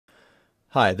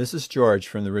Hi, this is George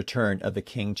from the Return of the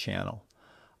King channel.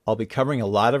 I'll be covering a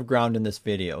lot of ground in this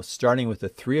video, starting with the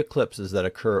 3 eclipses that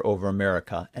occur over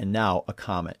America and now a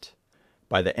comet.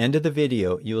 By the end of the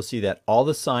video, you will see that all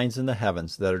the signs in the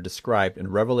heavens that are described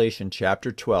in Revelation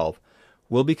chapter 12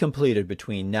 will be completed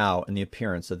between now and the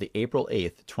appearance of the April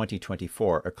 8th,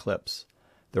 2024 eclipse.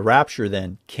 The rapture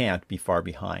then can't be far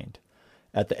behind.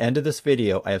 At the end of this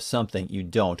video, I have something you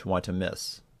don't want to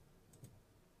miss.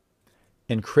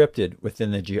 Encrypted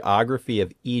within the geography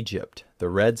of Egypt, the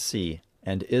Red Sea,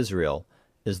 and Israel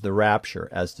is the rapture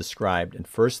as described in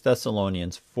 1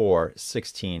 Thessalonians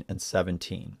 4:16 and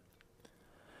 17.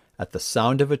 At the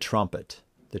sound of a trumpet,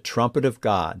 the trumpet of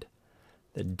God,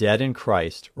 the dead in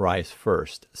Christ rise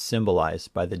first,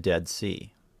 symbolized by the Dead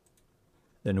Sea.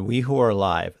 Then we who are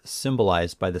alive,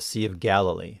 symbolized by the Sea of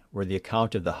Galilee, where the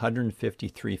account of the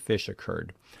 153 fish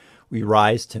occurred, we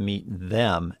rise to meet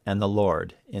them and the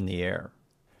Lord in the air.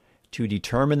 To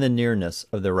determine the nearness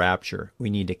of the rapture, we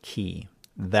need a key.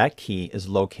 That key is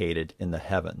located in the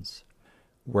heavens.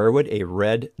 Where would a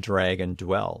red dragon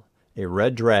dwell? A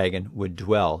red dragon would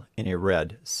dwell in a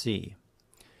Red Sea.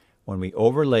 When we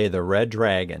overlay the red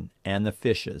dragon and the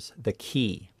fishes, the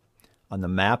key, on the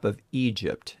map of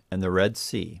Egypt and the Red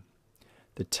Sea,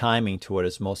 the timing to what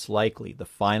is most likely the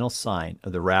final sign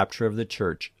of the rapture of the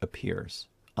church appears.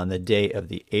 On the day of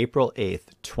the April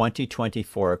 8th,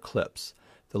 2024 eclipse,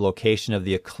 the location of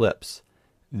the eclipse,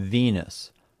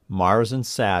 Venus, Mars, and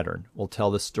Saturn will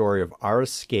tell the story of our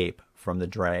escape from the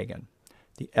dragon.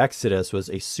 The Exodus was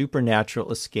a supernatural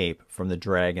escape from the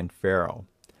dragon Pharaoh.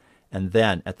 And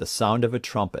then, at the sound of a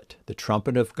trumpet, the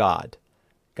trumpet of God,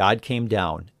 God came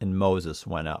down and Moses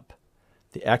went up.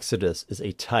 The Exodus is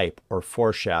a type or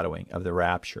foreshadowing of the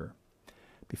rapture.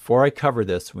 Before I cover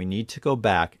this, we need to go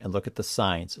back and look at the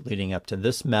signs leading up to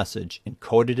this message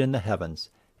encoded in the heavens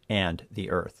and the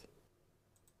earth.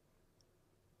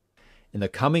 In the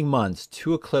coming months,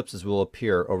 2 eclipses will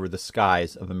appear over the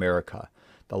skies of America.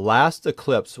 The last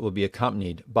eclipse will be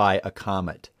accompanied by a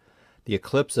comet, the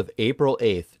eclipse of April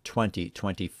 8th,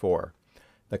 2024.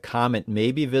 The comet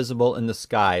may be visible in the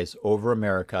skies over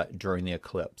America during the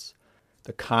eclipse.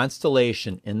 The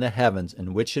constellation in the heavens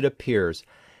in which it appears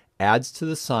adds to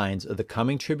the signs of the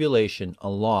coming tribulation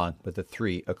along with the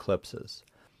 3 eclipses.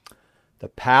 The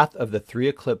path of the 3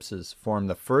 eclipses form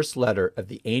the first letter of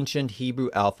the ancient Hebrew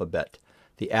alphabet,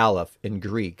 the Aleph, in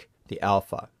Greek, the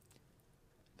Alpha.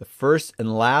 The first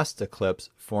and last eclipse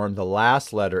form the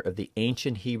last letter of the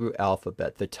ancient Hebrew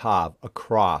alphabet, the Tav, a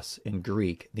cross, in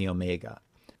Greek, the Omega.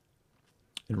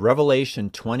 In Revelation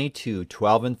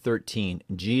 22:12 and 13,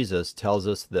 Jesus tells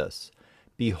us this: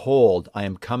 "Behold, I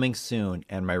am coming soon,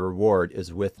 and my reward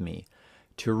is with me,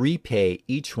 to repay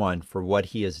each one for what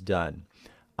he has done.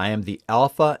 I am the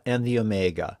Alpha and the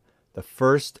Omega, the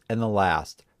first and the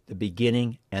last, the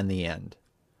beginning and the end."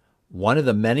 One of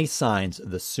the many signs of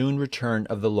the soon return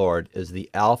of the Lord is the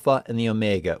Alpha and the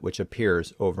Omega, which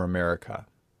appears over America.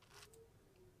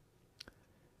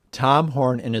 Tom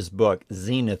Horn, in his book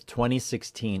Zenith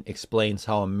 2016, explains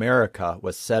how America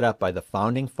was set up by the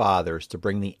founding fathers to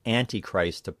bring the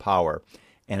Antichrist to power,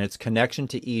 and its connection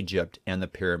to Egypt and the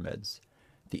pyramids.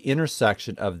 The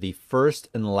intersection of the first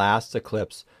and last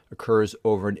eclipse occurs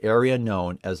over an area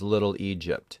known as Little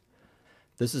Egypt.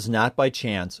 This is not by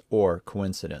chance or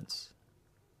coincidence.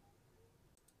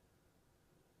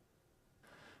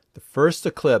 The first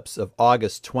eclipse of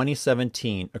August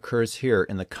 2017 occurs here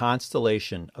in the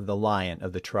constellation of the Lion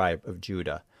of the tribe of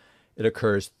Judah. It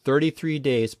occurs 33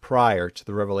 days prior to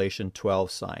the Revelation 12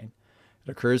 sign.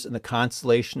 It occurs in the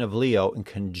constellation of Leo in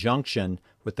conjunction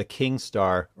with the king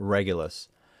star Regulus.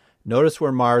 Notice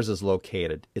where Mars is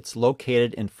located. It's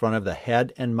located in front of the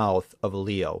head and mouth of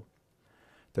Leo.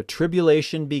 The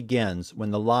tribulation begins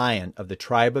when the Lion of the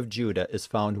tribe of Judah is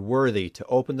found worthy to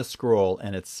open the scroll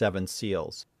and its 7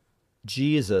 seals.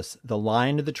 Jesus, the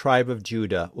Lion of the tribe of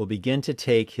Judah, will begin to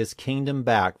take his kingdom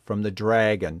back from the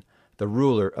dragon, the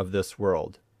ruler of this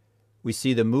world. We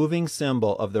see the moving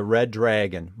symbol of the red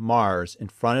dragon, Mars, in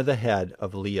front of the head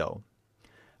of Leo,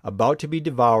 about to be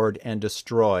devoured and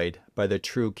destroyed by the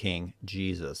true king,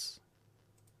 Jesus.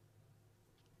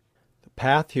 The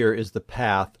path here is the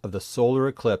path of the solar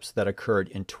eclipse that occurred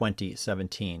in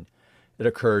 2017. It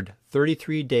occurred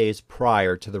 33 days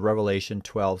prior to the Revelation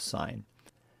 12 sign.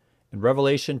 In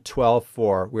Revelation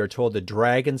 12:4, we are told the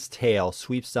dragon's tail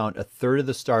sweeps down a third of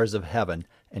the stars of heaven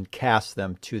and casts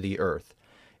them to the earth.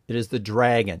 It is the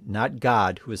dragon, not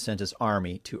God, who has sent his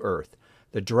army to earth.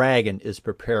 The dragon is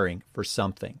preparing for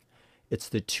something. It's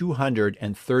the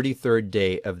 233rd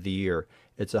day of the year.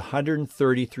 It's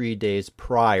 133 days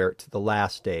prior to the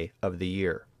last day of the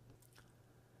year.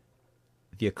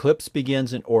 The eclipse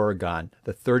begins in Oregon,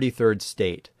 the 33rd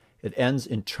state. It ends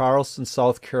in Charleston,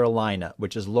 South Carolina,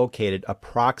 which is located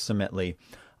approximately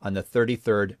on the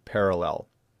 33rd parallel.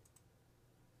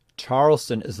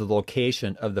 Charleston is the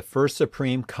location of the first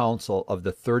Supreme Council of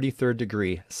the 33rd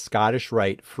degree Scottish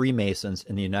Rite Freemasons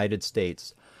in the United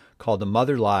States, called the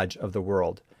Mother Lodge of the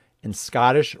World. In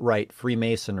Scottish Rite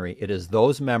Freemasonry, it is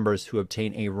those members who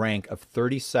obtain a rank of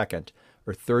 32nd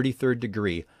or 33rd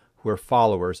degree who are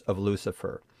followers of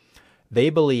Lucifer. They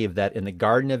believe that in the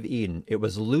Garden of Eden, it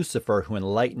was Lucifer who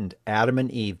enlightened Adam and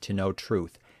Eve to know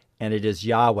truth, and it is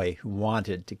Yahweh who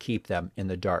wanted to keep them in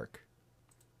the dark.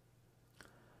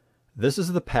 This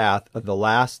is the path of the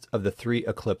last of the three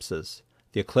eclipses,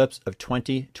 the eclipse of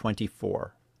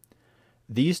 2024.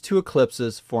 These two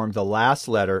eclipses form the last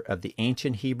letter of the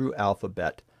ancient Hebrew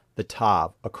alphabet, the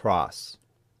Tav, a cross.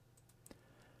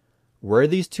 Where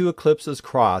these two eclipses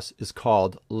cross is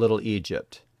called Little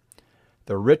Egypt.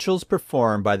 The rituals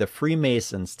performed by the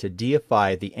Freemasons to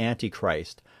deify the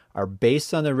Antichrist are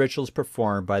based on the rituals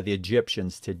performed by the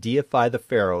Egyptians to deify the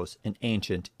pharaohs in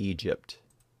ancient Egypt.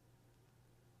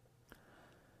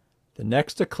 The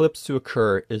next eclipse to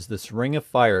occur is this Ring of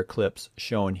Fire eclipse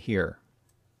shown here.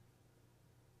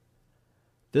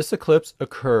 This eclipse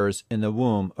occurs in the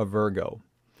womb of Virgo.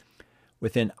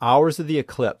 Within hours of the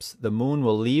eclipse, the moon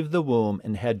will leave the womb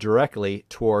and head directly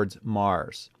towards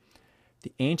Mars.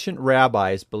 The ancient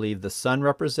rabbis believed the sun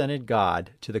represented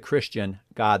God, to the Christian,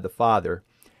 God the Father,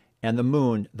 and the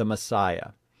moon, the Messiah.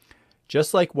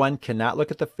 Just like one cannot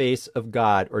look at the face of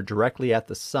God or directly at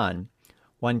the sun,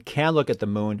 one can look at the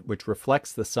moon, which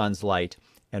reflects the sun's light,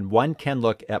 and one can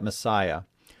look at Messiah,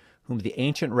 whom the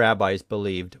ancient rabbis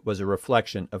believed was a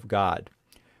reflection of God.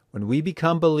 When we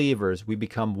become believers, we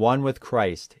become one with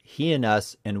Christ, He in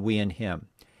us and we in Him.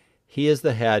 He is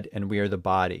the head and we are the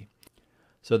body.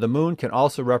 So the moon can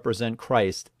also represent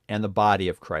Christ and the body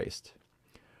of Christ.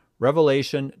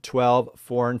 Revelation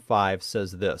 12:4 and 5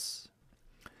 says this: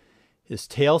 His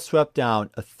tail swept down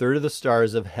a third of the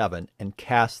stars of heaven and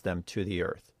cast them to the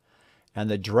earth. And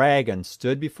the dragon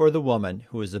stood before the woman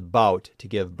who was about to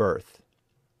give birth,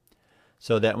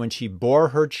 so that when she bore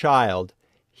her child,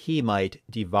 he might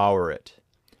devour it.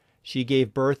 She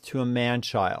gave birth to a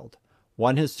man-child.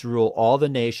 One is to rule all the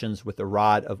nations with a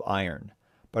rod of iron.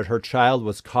 But her child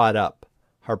was caught up,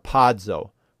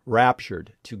 harpazo,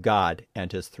 raptured to God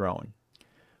and His throne.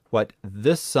 What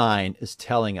this sign is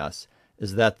telling us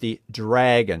is that the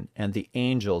dragon and the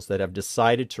angels that have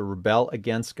decided to rebel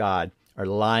against God are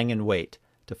lying in wait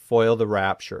to foil the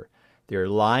rapture. They are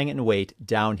lying in wait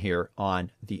down here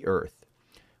on the earth.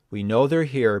 We know they're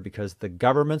here because the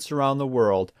governments around the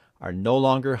world are no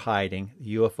longer hiding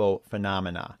the UFO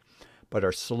phenomena, but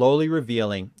are slowly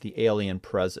revealing the alien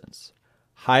presence.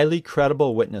 Highly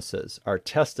credible witnesses are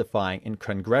testifying in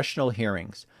congressional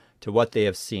hearings to what they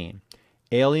have seen.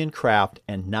 Alien craft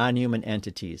and non-human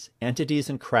entities, entities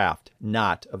and craft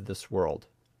not of this world.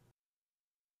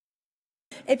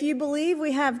 If you believe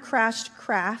we have crashed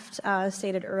craft,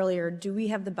 stated earlier, do we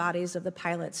have the bodies of the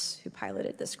pilots who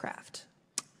piloted this craft?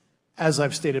 As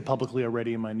I've stated publicly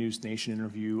already in my News Nation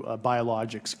interview,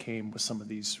 biologics came with some of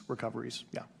these recoveries,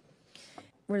 yeah.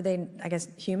 Were they, I guess,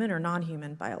 human or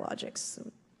non-human biologics?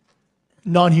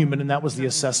 Non-human, and that was the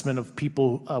assessment of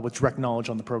people with direct knowledge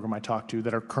on the program I talked to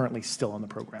that are currently still on the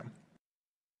program.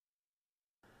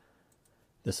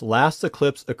 This last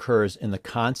eclipse occurs in the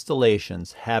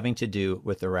constellations having to do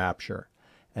with the rapture.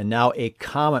 And now a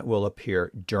comet will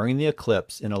appear during the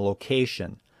eclipse in a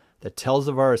location that tells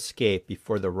of our escape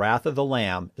before the wrath of the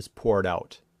Lamb is poured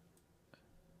out.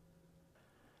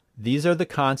 These are the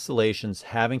constellations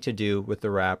having to do with the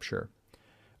rapture.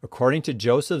 According to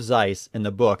Joseph Zeiss in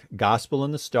the book Gospel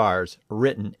in the Stars,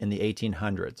 written in the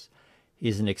 1800s, he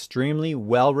is an extremely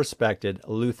well-respected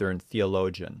Lutheran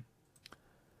theologian.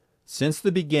 Since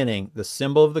the beginning, the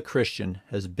symbol of the Christian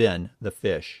has been the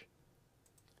fish.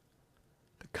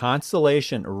 The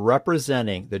constellation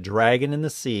representing the dragon in the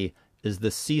sea is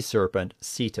the sea serpent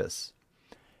Cetus.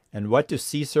 And what do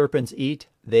sea serpents eat?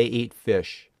 They eat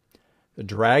fish. The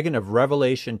dragon of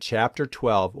Revelation chapter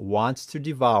 12 wants to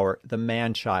devour the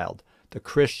man-child, the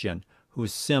Christian,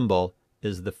 whose symbol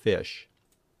is the fish.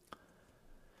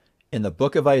 In the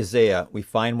book of Isaiah, we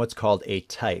find what's called a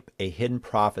type, a hidden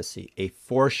prophecy, a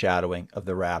foreshadowing of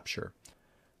the rapture.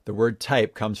 The word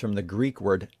type comes from the Greek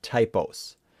word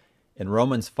typos. In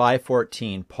Romans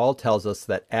 5:14, Paul tells us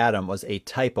that Adam was a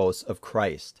typos of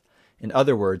Christ. In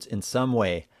other words, in some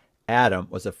way, Adam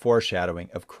was a foreshadowing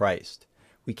of Christ.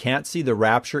 We can't see the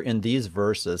rapture in these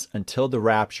verses until the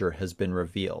rapture has been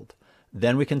revealed.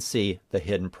 Then we can see the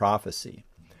hidden prophecy.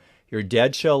 Your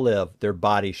dead shall live, their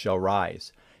bodies shall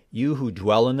rise. You who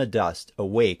dwell in the dust,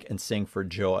 awake and sing for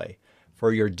joy.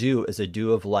 For your dew is a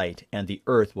dew of light, and the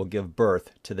earth will give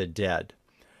birth to the dead.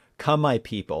 Come, my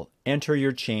people, enter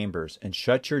your chambers, and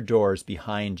shut your doors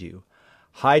behind you.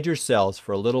 Hide yourselves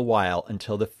for a little while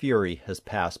until the fury has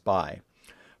passed by.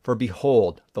 For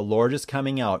behold, the Lord is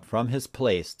coming out from his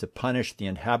place to punish the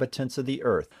inhabitants of the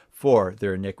earth for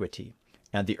their iniquity.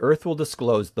 And the earth will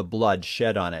disclose the blood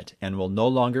shed on it, and will no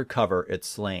longer cover its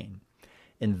slain.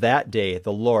 In that day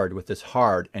the Lord with his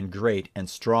hard and great and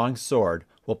strong sword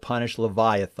will punish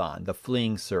Leviathan, the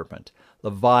fleeing serpent,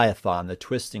 Leviathan, the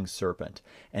twisting serpent,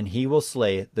 and he will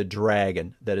slay the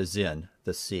dragon that is in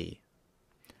the sea.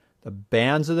 The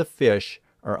bands of the fish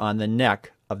are on the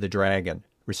neck of the dragon,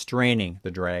 restraining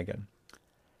the dragon.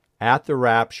 At the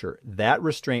rapture, that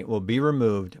restraint will be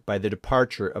removed by the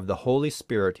departure of the Holy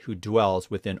Spirit who dwells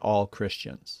within all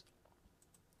Christians.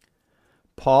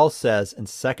 Paul says in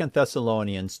 2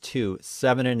 Thessalonians 2,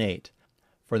 7 and 8,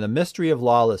 "For the mystery of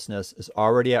lawlessness is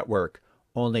already at work.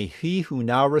 Only he who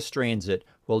now restrains it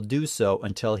will do so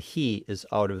until he is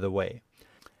out of the way.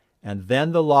 And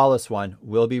then the lawless one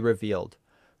will be revealed,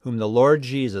 whom the Lord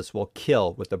Jesus will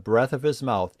kill with the breath of his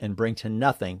mouth and bring to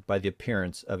nothing by the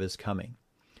appearance of his coming."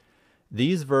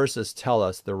 These verses tell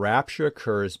us the rapture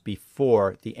occurs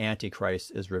before the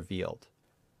Antichrist is revealed.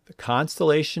 The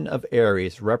constellation of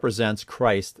Aries represents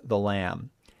Christ the Lamb.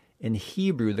 In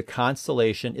Hebrew, the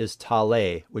constellation is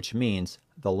Taleh, which means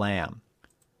the Lamb.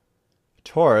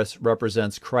 Taurus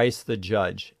represents Christ the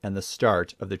Judge and the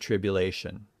start of the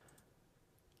tribulation.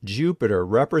 Jupiter,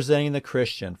 representing the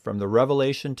Christian from the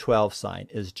Revelation 12 sign,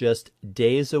 is just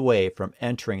days away from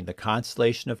entering the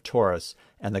constellation of Taurus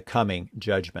and the coming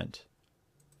judgment.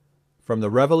 From the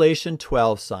Revelation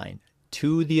 12 sign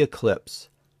to the eclipse,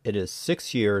 it is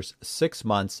 6 years, 6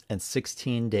 months, and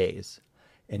 16 days.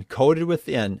 Encoded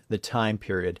within the time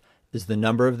period is the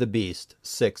number of the beast,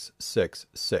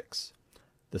 666.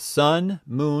 The sun,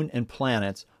 moon, and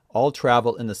planets all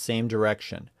travel in the same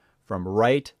direction, from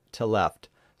right to left,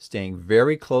 staying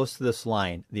very close to this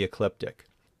line, the ecliptic.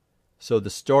 So the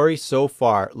story so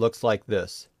far looks like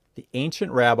this. The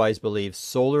ancient rabbis believed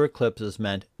solar eclipses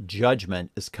meant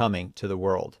judgment is coming to the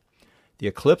world. The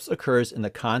eclipse occurs in the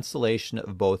constellation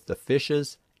of both the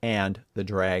fishes and the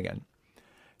dragon.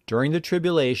 During the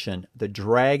tribulation, the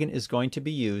dragon is going to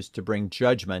be used to bring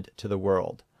judgment to the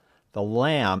world. The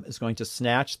Lamb is going to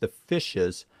snatch the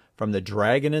fishes from the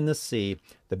dragon in the sea,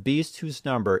 the beast whose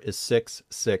number is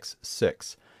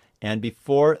 666. And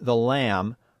before the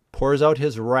Lamb pours out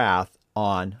his wrath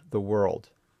on the world.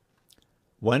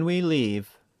 When we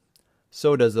leave,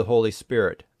 so does the Holy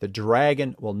Spirit. The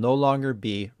dragon will no longer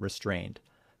be restrained,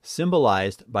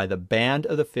 symbolized by the band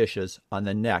of the fishes on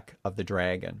the neck of the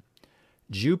dragon.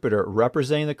 Jupiter,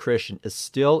 representing the Christian, is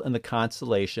still in the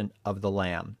constellation of the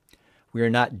Lamb. We are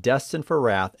not destined for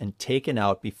wrath and taken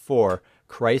out before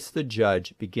Christ the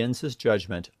Judge begins his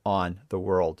judgment on the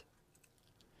world.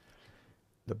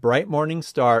 The bright morning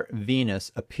star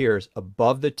Venus appears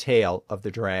above the tail of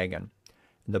the dragon.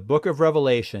 In the book of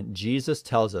Revelation, Jesus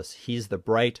tells us he's the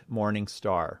bright morning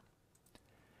star.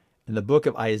 In the book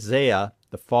of Isaiah,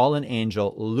 the fallen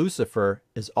angel Lucifer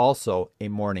is also a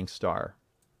morning star.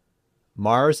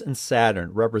 Mars and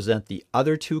Saturn represent the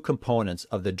other two components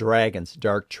of the dragon's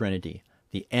dark trinity,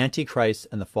 the Antichrist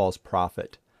and the false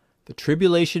prophet. The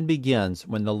tribulation begins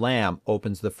when the Lamb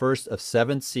opens the first of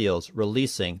 7 seals,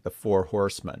 releasing the 4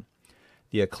 horsemen.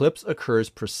 The eclipse occurs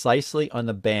precisely on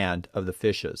the band of the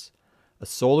fishes. A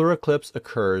solar eclipse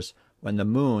occurs when the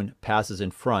moon passes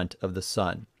in front of the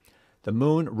sun. The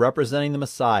moon representing the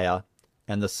Messiah,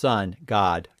 and the sun,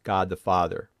 God the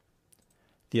Father.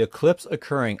 The eclipse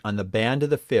occurring on the band of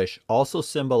the fish also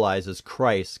symbolizes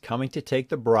Christ coming to take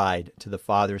the bride to the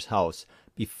Father's house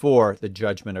before the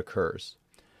judgment occurs.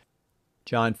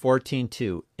 John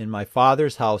 14:2, "In my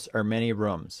Father's house are many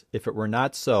rooms. If it were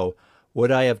not so,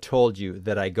 would I have told you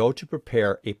that I go to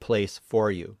prepare a place for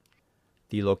you?"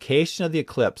 The location of the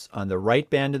eclipse on the right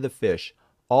band of the fish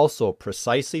also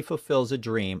precisely fulfills a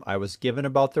dream I was given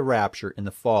about the rapture in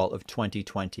the fall of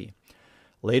 2020.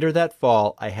 Later that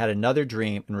fall, I had another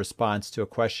dream in response to a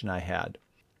question I had.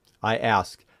 I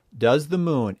asked, does the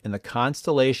moon in the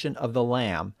constellation of the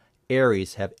Lamb,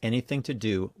 Aries, have anything to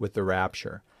do with the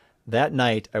rapture? That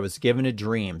night, I was given a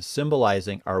dream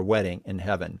symbolizing our wedding in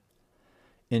heaven.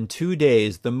 In 2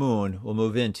 days, the moon will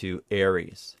move into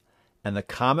Aries, and the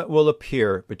comet will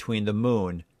appear between the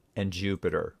moon and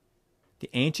Jupiter. The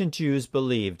ancient Jews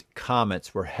believed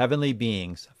comets were heavenly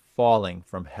beings falling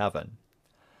from heaven.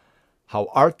 How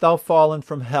art thou fallen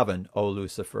from heaven, O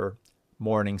Lucifer,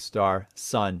 morning star,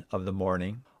 son of the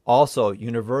morning? Also,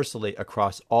 universally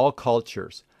across all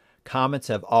cultures, comets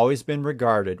have always been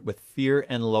regarded with fear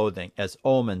and loathing as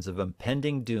omens of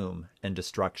impending doom and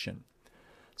destruction.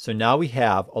 So now we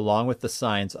have, along with the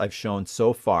signs I've shown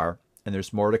so far, and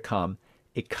there's more to come,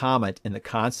 a comet in the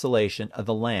constellation of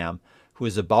the Lamb who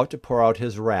is about to pour out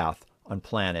his wrath on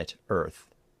planet Earth.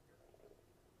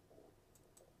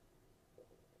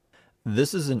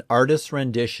 This is an artist's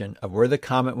rendition of where the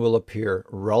comet will appear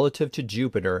relative to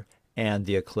Jupiter and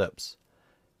the eclipse.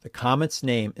 The comet's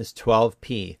name is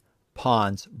 12P,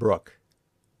 Pond's Brook.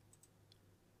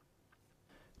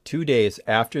 2 days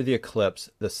after the eclipse,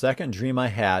 the second dream I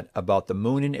had about the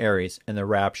moon in Aries and the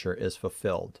rapture is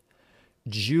fulfilled.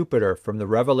 Jupiter from the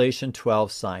Revelation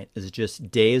 12 sign is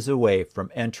just days away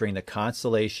from entering the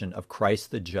constellation of Christ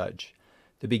the Judge,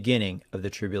 the beginning of the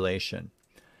tribulation.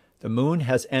 The moon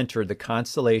has entered the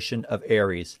constellation of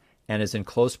Aries and is in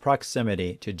close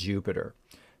proximity to Jupiter.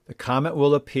 The comet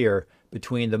will appear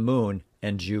between the moon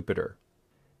and Jupiter.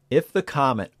 If the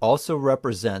comet also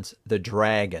represents the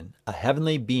dragon, a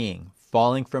heavenly being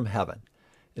falling from heaven,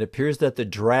 it appears that the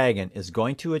dragon is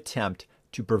going to attempt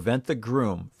to prevent the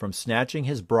groom from snatching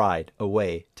his bride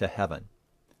away to heaven.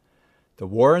 The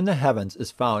war in the heavens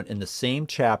is found in the same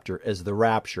chapter as the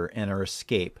rapture and our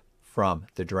escape from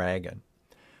the dragon.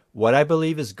 What I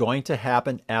believe is going to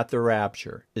happen at the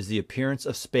rapture is the appearance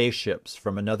of spaceships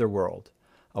from another world,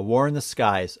 a war in the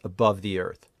skies above the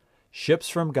earth, ships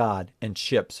from God and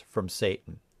ships from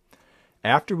Satan.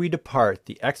 After we depart,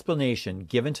 the explanation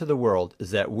given to the world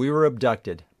is that we were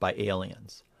abducted by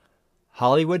aliens.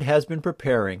 Hollywood has been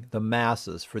preparing the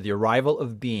masses for the arrival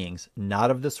of beings not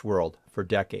of this world for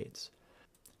decades.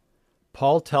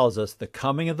 Paul tells us the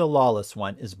coming of the lawless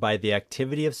one is by the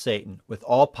activity of Satan with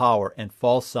all power and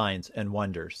false signs and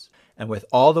wonders, and with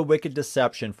all the wicked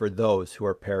deception for those who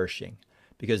are perishing,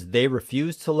 because they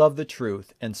refuse to love the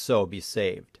truth and so be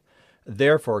saved.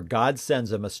 Therefore God sends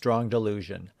them a strong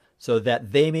delusion, so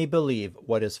that they may believe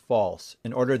what is false,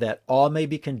 in order that all may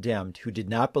be condemned who did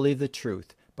not believe the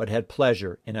truth, but had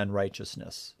pleasure in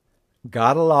unrighteousness.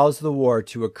 God allows the war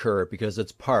to occur because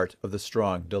it's part of the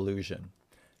strong delusion.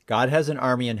 God has an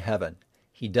army in heaven.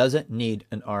 He doesn't need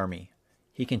an army.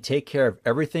 He can take care of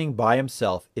everything by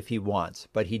himself if he wants,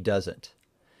 but he doesn't.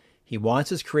 He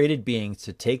wants his created beings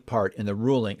to take part in the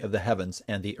ruling of the heavens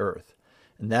and the earth,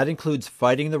 and that includes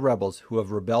fighting the rebels who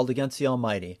have rebelled against the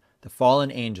Almighty, the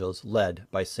fallen angels led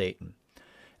by Satan.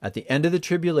 At the end of the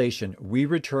tribulation, we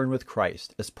return with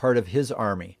Christ as part of his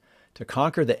army to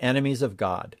conquer the enemies of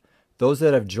God, those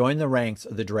that have joined the ranks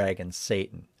of the dragon,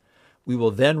 Satan. We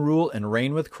will then rule and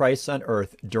reign with Christ on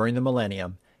earth during the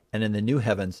millennium and in the new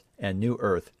heavens and new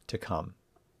earth to come.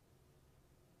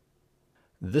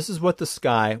 This is what the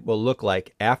sky will look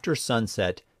like after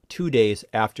sunset 2 days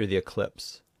after the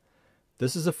eclipse.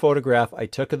 This is a photograph I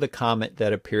took of the comet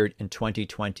that appeared in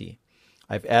 2020.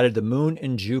 I've added the moon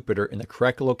and Jupiter in the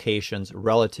correct locations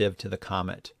relative to the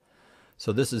comet.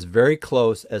 So this is very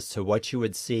close as to what you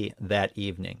would see that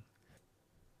evening.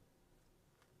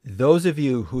 Those of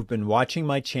you who've been watching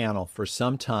my channel for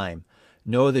some time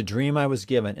know the dream I was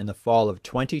given in the fall of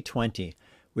 2020,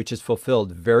 which is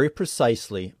fulfilled very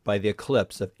precisely by the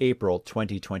eclipse of April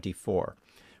 2024,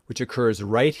 which occurs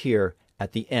right here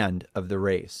at the end of the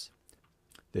race.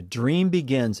 The dream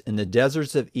begins in the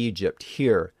deserts of Egypt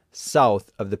here,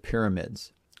 south of the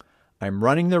pyramids. I'm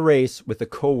running the race with a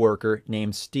co-worker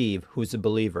named Steve, who's a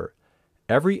believer.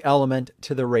 Every element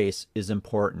to the race is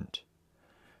important.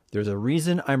 There's a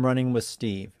reason I'm running with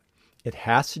Steve. It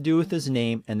has to do with his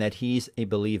name and that he's a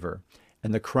believer,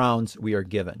 and the crowns we are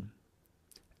given.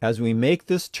 As we make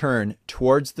this turn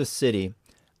towards the city,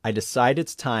 I decide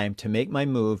it's time to make my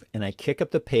move, and I kick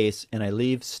up the pace and I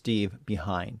leave Steve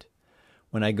behind.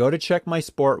 When I go to check my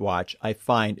sport watch, I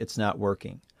find it's not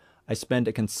working. I spend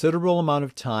a considerable amount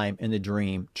of time in the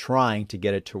dream trying to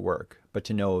get it to work, but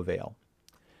to no avail.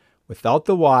 Without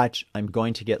the watch, I'm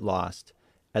going to get lost,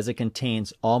 as it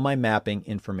contains all my mapping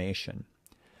information.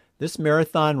 This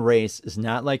marathon race is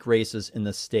not like races in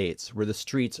the States where the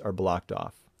streets are blocked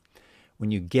off.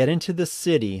 When you get into the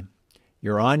city,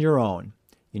 you're on your own.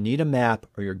 You need a map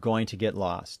or you're going to get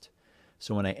lost.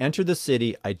 So when I enter the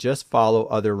city, I just follow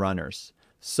other runners.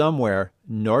 Somewhere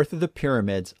north of the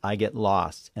pyramids, I get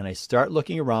lost, and I start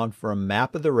looking around for a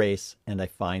map of the race, and I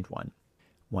find one.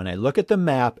 When I look at the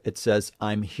map, it says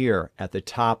I'm here at the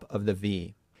top of the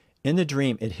V. In the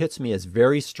dream, it hits me as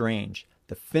very strange.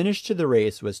 The finish to the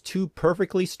race was 2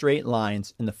 perfectly straight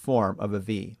lines in the form of a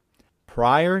V.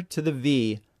 Prior to the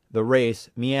V, the race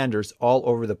meanders all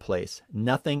over the place.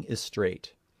 Nothing is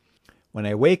straight. When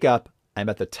I wake up, I'm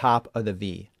at the top of the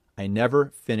V. I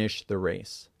never finish the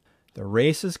race. The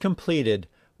race is completed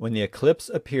when the eclipse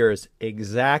appears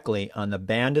exactly on the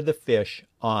band of the fish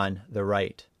on the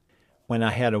right. When I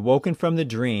had awoken from the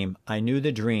dream, I knew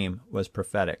the dream was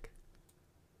prophetic.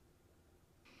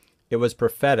 It was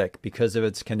prophetic because of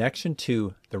its connection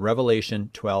to the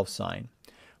Revelation 12 sign.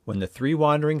 When the three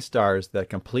wandering stars that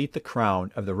complete the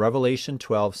crown of the Revelation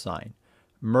 12 sign,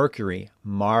 Mercury,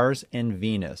 Mars, and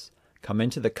Venus, come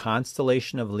into the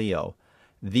constellation of Leo,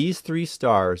 these three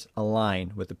stars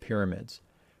align with the pyramids.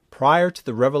 Prior to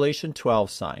the Revelation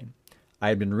 12 sign, I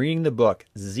had been reading the book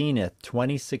Zenith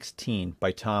 2016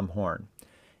 by Tom Horn.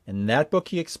 In that book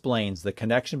he explains the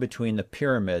connection between the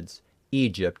pyramids,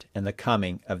 Egypt, and the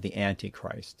coming of the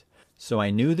Antichrist. So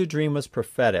I knew the dream was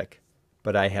prophetic,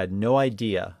 but I had no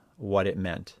idea what it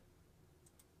meant.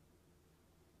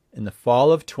 In the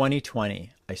fall of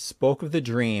 2020, I spoke of the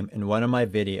dream in one of my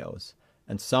videos,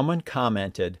 and someone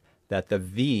commented that the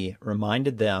V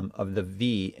reminded them of the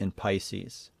V in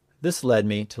Pisces. This led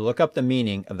me to look up the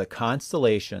meaning of the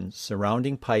constellations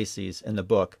surrounding Pisces in the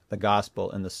book The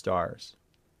Gospel and the Stars.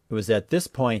 It was at this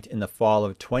point in the fall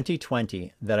of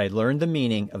 2020 that I learned the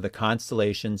meaning of the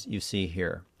constellations you see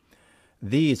here.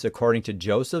 These, according to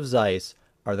Joseph Zeiss,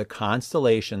 are the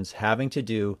constellations having to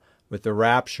do with the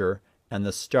rapture and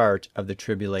the start of the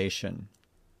tribulation.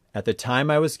 At the time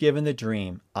I was given the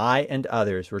dream, I and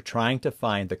others were trying to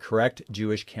find the correct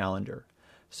Jewish calendar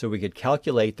so we could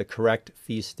calculate the correct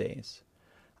feast days.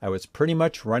 I was pretty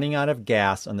much running out of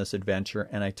gas on this adventure,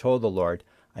 and I told the Lord,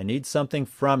 I need something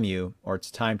from you or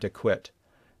it's time to quit.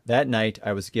 That night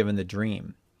I was given the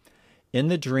dream. In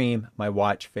the dream, my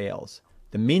watch fails.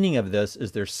 The meaning of this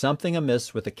is there's something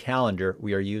amiss with the calendar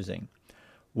we are using.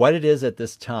 What it is at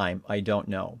this time, I don't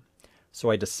know. So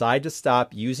I decide to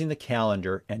stop using the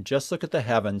calendar and just look at the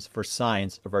heavens for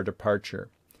signs of our departure.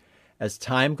 As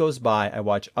time goes by, I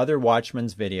watch other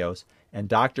watchmen's videos, and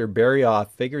Dr.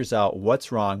 Berioff figures out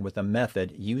what's wrong with a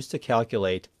method used to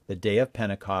calculate the day of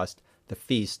Pentecost, the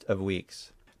Feast of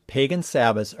Weeks. Pagan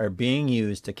Sabbaths are being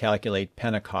used to calculate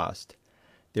Pentecost.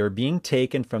 They are being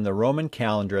taken from the Roman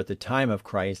calendar at the time of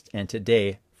Christ and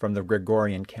today from the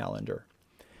Gregorian calendar.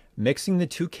 Mixing the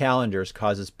two calendars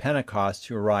causes Pentecost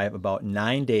to arrive about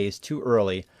 9 days too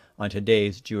early on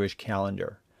today's Jewish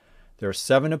calendar. There are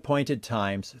 7 appointed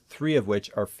times, 3 of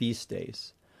which are feast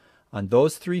days. On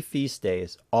those 3 feast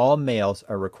days, all males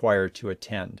are required to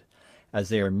attend, as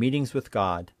they are meetings with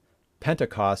God.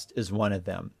 Pentecost is one of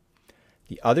them.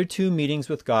 The other 2 meetings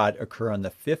with God occur on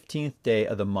the 15th day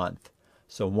of the month,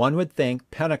 so one would think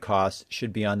Pentecost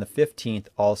should be on the 15th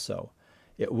also.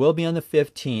 It will be on the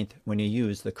 15th when you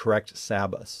use the correct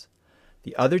Sabbaths.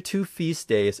 The other 2 feast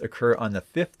days occur on the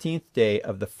 15th day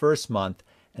of the first month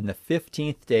and the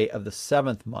 15th day of the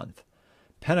 7th month.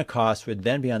 Pentecost would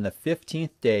then be on the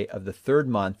 15th day of the 3rd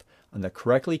month on the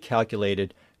correctly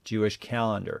calculated Jewish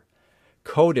calendar.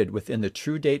 Coded within the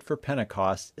true date for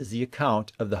Pentecost is the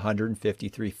account of the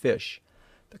 153 fish.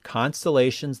 The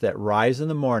constellations that rise in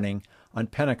the morning on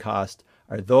Pentecost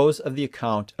are those of the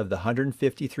account of the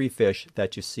 153 fish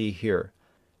that you see here.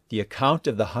 The account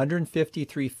of the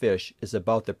 153 fish is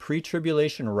about the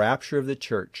pre-tribulation rapture of the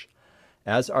church,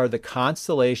 as are the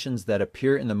constellations that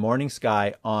appear in the morning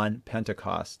sky on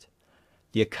Pentecost.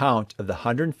 The account of the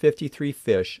 153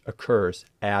 fish occurs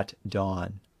at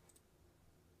dawn.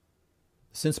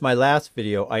 Since my last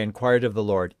video, I inquired of the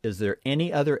Lord, is there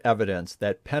any other evidence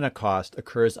that Pentecost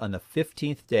occurs on the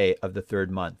 15th day of the 3rd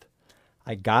month?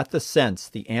 I got the sense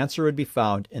the answer would be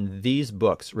found in these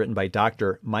books written by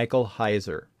Dr. Michael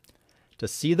Heiser. To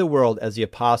see the world as the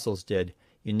apostles did,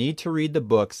 you need to read the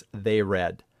books they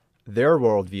read. Their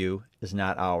worldview is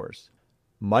not ours.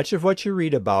 Much of what you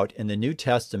read about in the New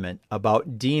Testament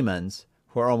about demons,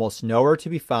 who are almost nowhere to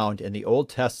be found in the Old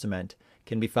Testament,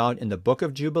 can be found in the Book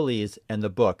of Jubilees and the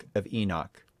Book of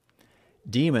Enoch.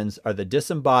 Demons are the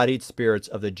disembodied spirits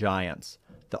of the giants,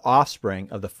 the offspring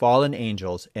of the fallen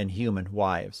angels and human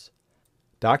wives.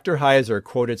 Dr. Heiser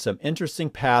quoted some interesting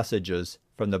passages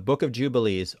from the Book of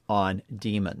Jubilees on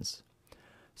demons.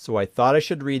 So I thought I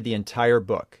should read the entire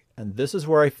book, and this is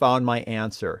where I found my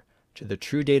answer to the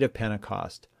true date of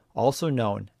Pentecost, also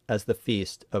known as the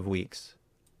Feast of Weeks.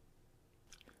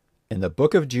 In the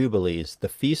Book of Jubilees, the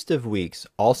Feast of Weeks,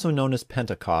 also known as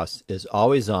Pentecost, is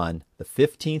always on the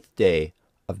 15th day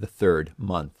of the 3rd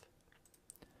month.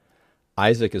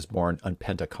 Isaac is born on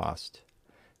Pentecost.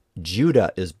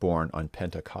 Judah is born on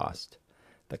Pentecost.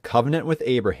 The covenant with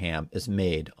Abraham is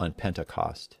made on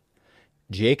Pentecost.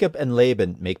 Jacob and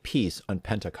Laban make peace on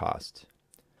Pentecost.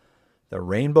 The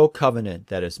rainbow covenant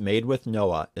that is made with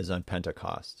Noah is on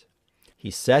Pentecost. He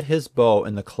set his bow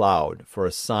in the cloud for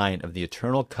a sign of the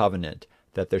eternal covenant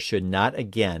that there should not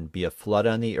again be a flood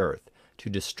on the earth to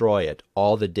destroy it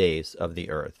all the days of the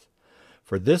earth.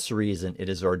 For this reason it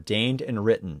is ordained and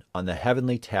written on the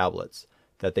heavenly tablets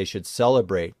that they should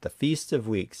celebrate the Feast of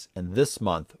Weeks in this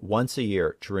month once a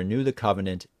year to renew the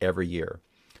covenant every year.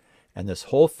 And this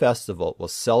whole festival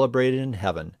was celebrated in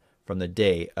heaven from the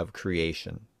day of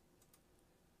creation.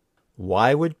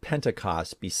 Why would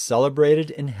Pentecost be celebrated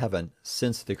in heaven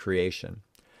since the creation?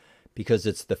 Because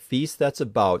it's the feast that's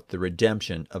about the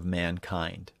redemption of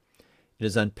mankind. It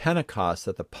is on Pentecost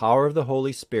that the power of the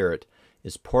Holy Spirit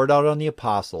is poured out on the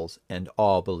apostles and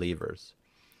all believers.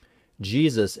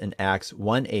 Jesus in Acts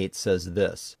 1:8 says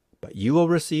this, "But you will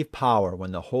receive power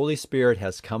when the Holy Spirit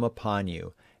has come upon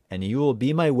you, and you will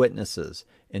be my witnesses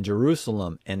in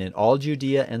Jerusalem and in all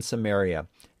Judea and Samaria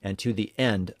and to the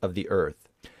end of the earth."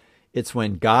 It's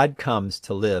when God comes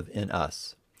to live in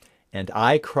us. "And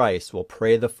I, Christ, will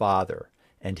pray the Father,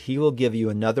 and he will give you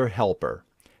another helper,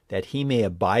 that he may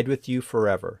abide with you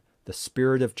forever, the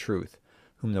Spirit of truth,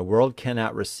 whom the world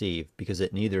cannot receive, because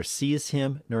it neither sees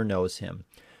him nor knows him.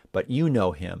 But you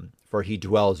know him, for he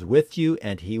dwells with you,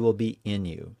 and he will be in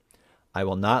you. I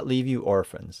will not leave you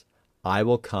orphans. I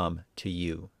will come to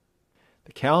you."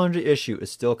 The calendar issue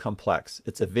is still complex.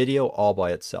 It's a video all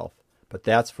by itself, but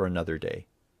that's for another day.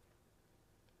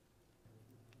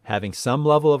 Having some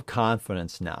level of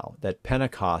confidence now that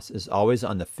Pentecost is always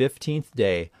on the 15th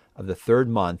day of the third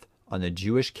month on the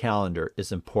Jewish calendar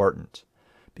is important,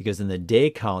 because in the day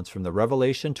counts from the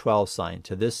Revelation 12 sign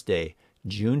to this day,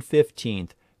 June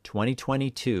 15th,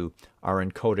 2022, are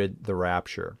encoded the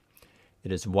Rapture.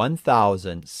 It is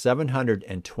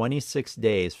 1,726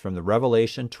 days from the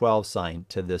Revelation 12 sign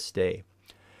to this day.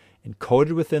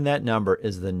 Encoded within that number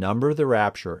is the number of the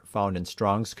Rapture found in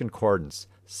Strong's Concordance,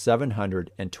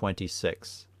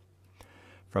 726.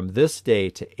 From this day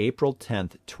to April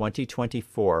 10th,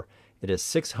 2024, it is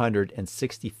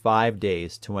 665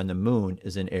 days to when the moon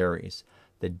is in Aries,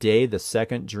 the day the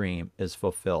second dream is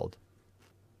fulfilled.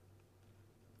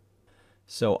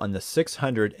 So on the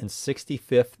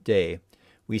 665th day,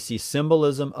 we see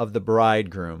symbolism of the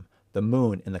bridegroom, the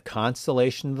moon in the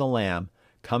constellation of the Lamb,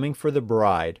 coming for the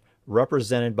bride,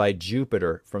 represented by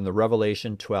Jupiter from the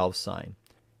Revelation 12 sign.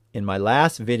 In my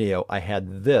last video, I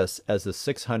had this as the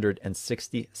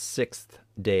 666th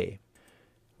day.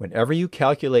 Whenever you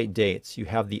calculate dates, you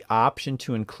have the option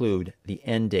to include the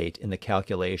end date in the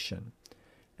calculation.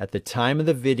 At the time of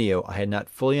the video, I had not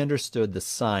fully understood the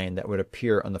sign that would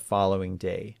appear on the following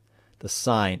day, the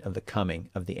sign of the coming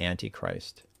of the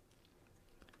Antichrist.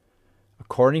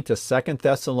 According to 2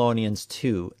 Thessalonians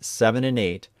 2, 7 and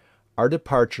 8, our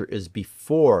departure is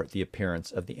before the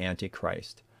appearance of the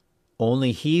Antichrist.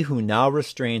 Only he who now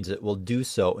restrains it will do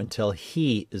so until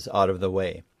he is out of the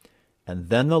way, and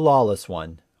then the lawless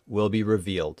one will be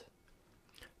revealed.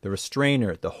 The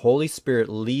restrainer, the Holy Spirit,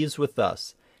 leaves with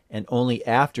us, and only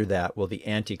after that will the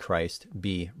Antichrist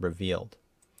be revealed.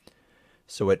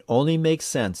 So it only makes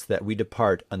sense that we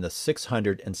depart on the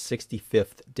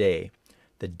 665th day,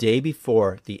 the day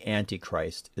before the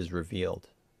Antichrist is revealed.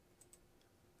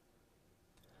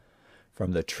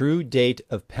 From the true date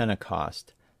of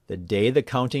Pentecost, the day the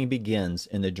counting begins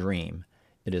in the dream,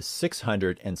 it is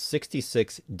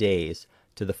 666 days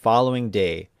to the following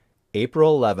day,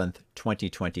 April 11th,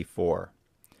 2024.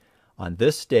 On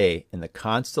this day, in the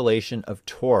constellation of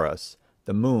Taurus,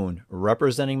 the moon,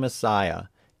 representing Messiah,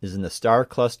 is in the star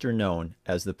cluster known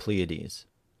as the Pleiades.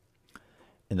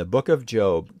 In the book of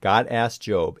Job, God asked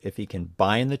Job if he can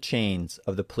bind the chains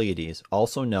of the Pleiades,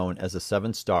 also known as the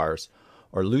seven stars,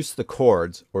 or loose the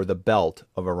cords or the belt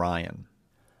of Orion.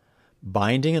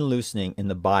 Binding and loosening in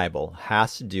the Bible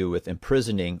has to do with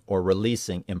imprisoning or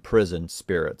releasing imprisoned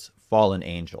spirits, fallen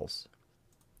angels.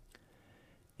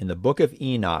 In the book of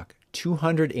Enoch,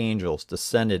 200 angels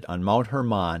descended on Mount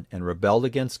Hermon and rebelled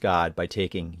against God by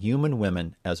taking human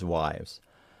women as wives.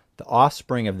 The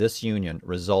offspring of this union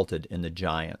resulted in the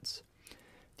giants.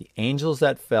 The angels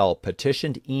that fell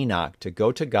petitioned Enoch to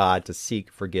go to God to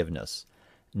seek forgiveness.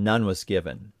 None was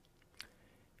given.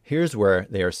 Here's where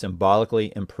they are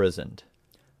symbolically imprisoned.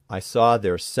 I saw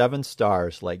their 7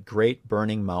 stars like great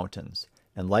burning mountains,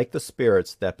 and like the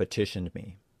spirits that petitioned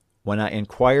me. When I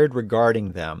inquired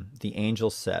regarding them, the angel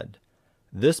said,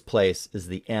 "This place is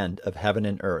the end of heaven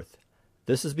and earth.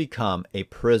 This has become a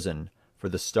prison for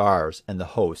the stars and the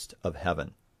host of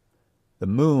heaven." The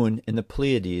moon in the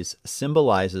Pleiades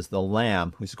symbolizes the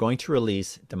Lamb who's going to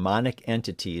release demonic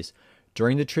entities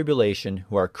during the tribulation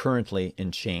who are currently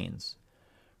in chains.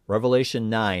 Revelation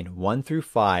 9, 1 through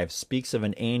 5 speaks of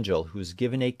an angel who's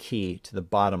given a key to the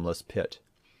bottomless pit.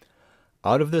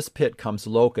 Out of this pit comes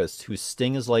locusts whose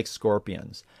sting is like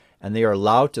scorpions, and they are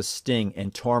allowed to sting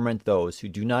and torment those who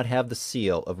do not have the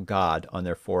seal of God on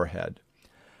their forehead.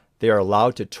 They are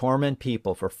allowed to torment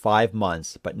people for 5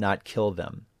 months, but not kill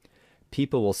them.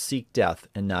 People will seek death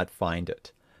and not find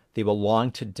it. They will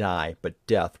long to die, but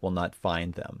death will not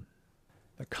find them.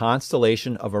 The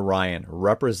constellation of Orion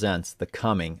represents the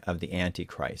coming of the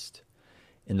Antichrist.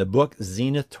 In the book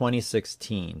Zenith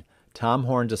 2016, Tom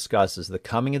Horn discusses the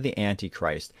coming of the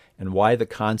Antichrist and why the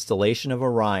constellation of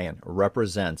Orion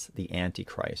represents the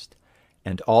Antichrist,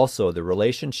 and also the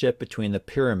relationship between the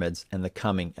pyramids and the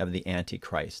coming of the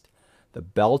Antichrist. The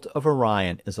belt of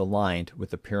Orion is aligned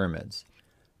with the pyramids.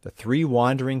 The 3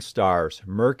 wandering stars,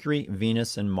 Mercury,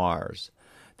 Venus, and Mars,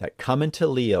 that come into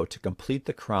Leo to complete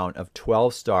the crown of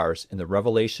 12 stars in the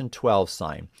Revelation 12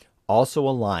 sign, also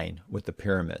align with the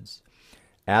pyramids,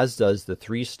 as does the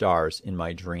 3 stars in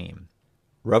my dream.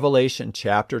 Revelation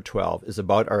chapter 12 is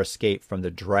about our escape from the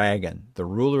dragon, the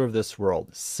ruler of this world,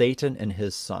 Satan and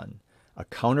his son, a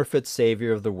counterfeit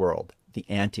savior of the world, the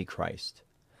Antichrist.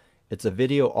 It's a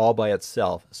video all by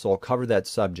itself, so I'll cover that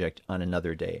subject on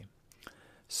another day.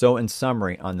 So in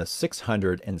summary, on the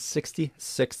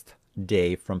 666th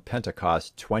day from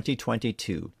Pentecost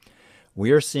 2022,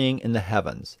 we are seeing in the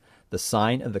heavens the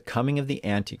sign of the coming of the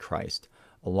Antichrist,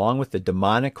 along with the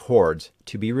demonic hordes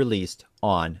to be released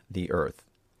on the earth.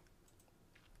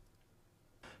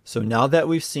 So now that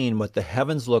we've seen what the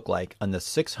heavens look like on the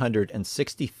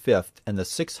 665th and the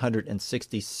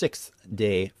 666th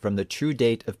day from the true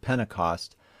date of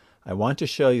Pentecost, I want to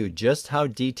show you just how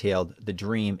detailed the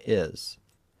dream is.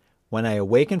 When I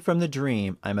awaken from the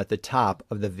dream, I'm at the top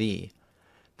of the V.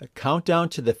 The countdown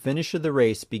to the finish of the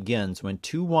race begins when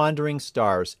 2 wandering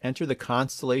stars enter the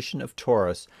constellation of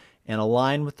Taurus and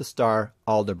align with the star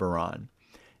Aldebaran.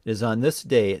 It is on this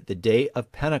day, the day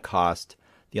of Pentecost,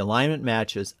 the alignment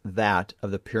matches that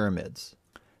of the pyramids,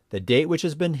 the date which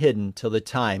has been hidden till the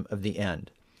time of the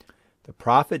end. The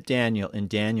prophet Daniel in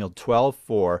Daniel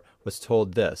 12:4 was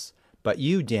told this, "But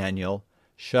you, Daniel,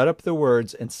 shut up the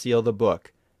words and seal the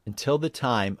book until the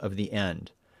time of the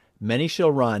end. Many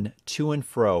shall run to and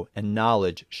fro, and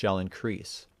knowledge shall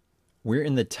increase." We're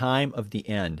in the time of the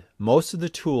end. Most of the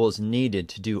tools needed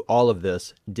to do all of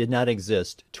this did not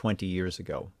exist 20 years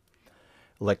ago.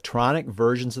 Electronic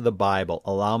versions of the Bible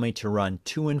allow me to run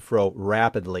to and fro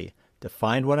rapidly to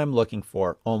find what I'm looking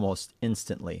for almost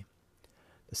instantly.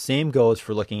 The same goes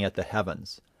for looking at the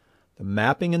heavens. The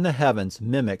mapping in the heavens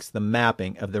mimics the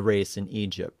mapping of the race in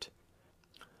Egypt.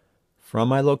 From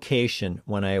my location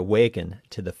when I awaken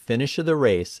to the finish of the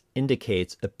race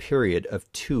indicates a period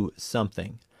of 2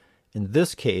 something. In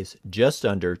this case, just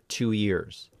under 2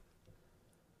 years.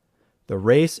 The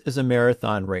race is a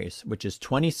marathon race, which is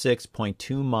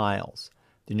 26.2 miles.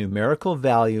 The numerical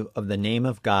value of the name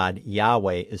of God,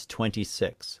 Yahweh, is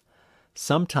 26.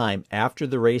 Sometime after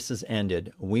the race is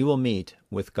ended, we will meet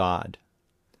with God.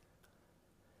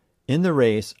 In the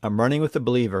race, I'm running with a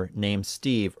believer named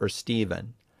Steve or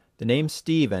Stephen. The name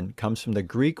Stephen comes from the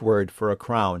Greek word for a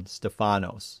crown,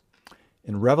 Stephanos.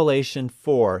 In Revelation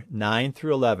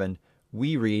 4:9-11,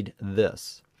 we read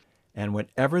this, "And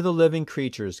whenever the living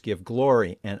creatures give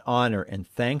glory and honor and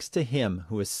thanks to him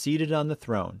who is seated on the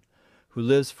throne, who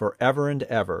lives forever and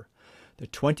ever, the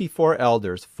 24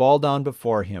 elders fall down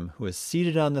before him who is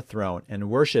seated on the throne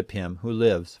and worship him who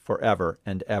lives forever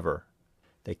and ever.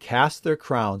 They cast their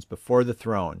crowns before the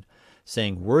throne,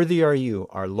 saying, 'Worthy are you,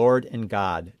 our Lord and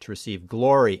God, to receive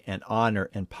glory and honor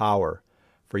and power,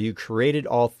 for you created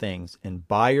all things, and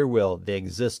by your will they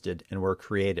existed and were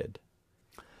created.'"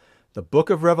 The book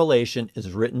of Revelation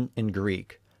is written in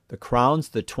Greek. The crowns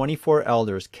the 24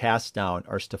 elders cast down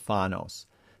are Stephanos.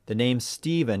 The name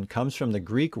Stephen comes from the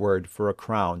Greek word for a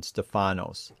crown,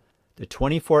 Stephanos. The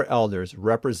 24 elders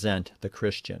represent the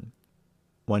Christian.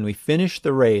 When we finish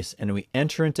the race and we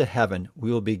enter into heaven,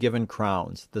 we will be given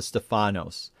crowns, the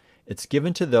Stephanos. It's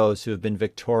given to those who have been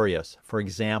victorious, for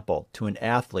example, to an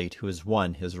athlete who has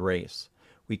won his race.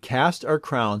 We cast our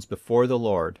crowns before the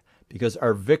Lord because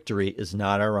our victory is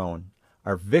not our own.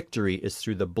 Our victory is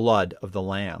through the blood of the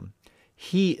Lamb.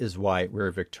 He is why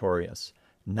we're victorious,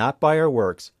 not by our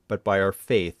works, but by our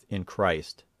faith in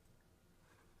Christ.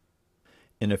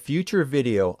 In a future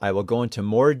video, I will go into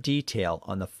more detail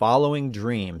on the following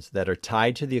dreams that are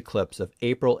tied to the eclipse of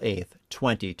April 8th,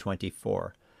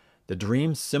 2024. The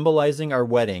dream symbolizing our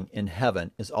wedding in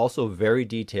heaven is also very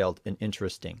detailed and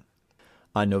interesting.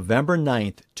 On November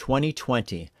 9th,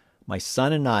 2020, my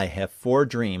son and I have 4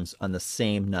 dreams on the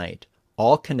same night,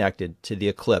 all connected to the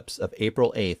eclipse of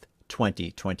April 8th,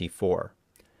 2024.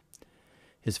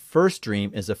 His first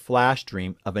dream is a flash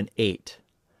dream of an 8.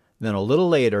 Then a little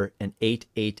later, an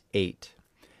 888.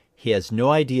 He has no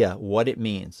idea what it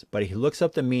means, but he looks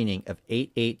up the meaning of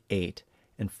 888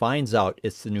 and finds out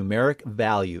it's the numeric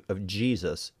value of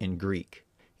Jesus in Greek.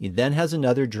 He then has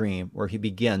another dream where he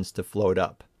begins to float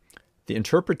up. The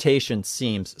interpretation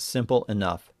seems simple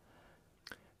enough.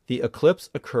 The eclipse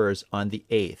occurs on the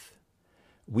 8th.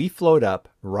 We float up,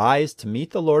 rise to meet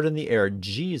the Lord in the air,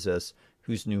 Jesus,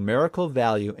 whose numerical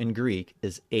value in Greek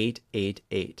is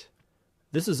 888.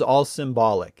 This is all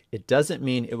symbolic. It doesn't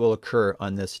mean it will occur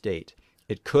on this date.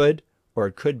 It could, or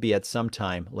it could be at some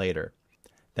time later.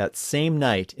 That same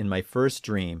night in my first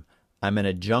dream, I'm in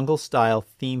a jungle-style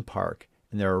theme park,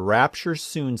 and there are Rapture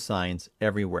soon signs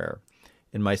everywhere.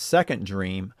 In my second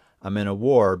dream, I'm in a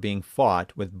war being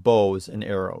fought with bows and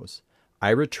arrows. I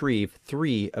retrieve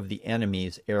 3 of the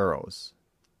enemy's arrows.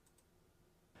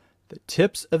 The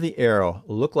tips of the arrow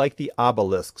look like the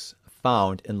obelisks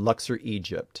found in Luxor,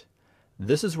 Egypt.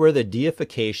 This is where the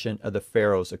deification of the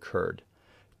pharaohs occurred.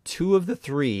 2 of the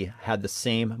 3 had the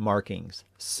same markings,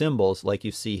 symbols like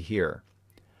you see here.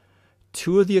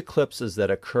 2 of the eclipses that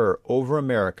occur over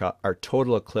America are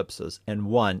total eclipses, and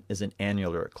 1 is an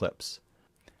annular eclipse.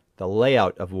 The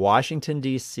layout of Washington,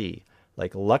 D.C.,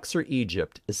 like Luxor,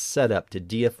 Egypt, is set up to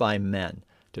deify men,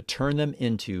 to turn them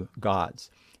into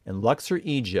gods. In Luxor,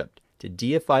 Egypt, to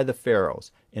deify the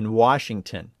pharaohs. In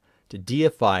Washington, to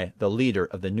deify the leader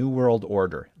of the New World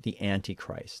Order, the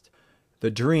Antichrist.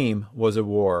 The dream was a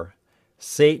war.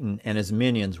 Satan and his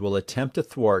minions will attempt to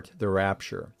thwart the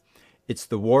rapture. It's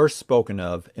the war spoken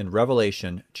of in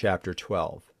Revelation chapter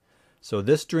 12. So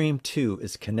this dream too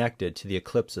is connected to the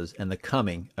eclipses and the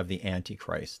coming of the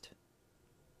Antichrist.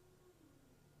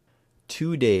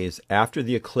 2 days after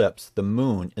the eclipse, the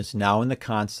moon is now in the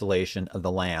constellation of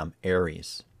the Lamb,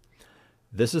 Aries.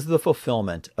 This is the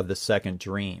fulfillment of the second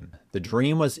dream. The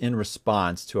dream was in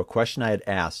response to a question I had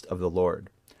asked of the Lord.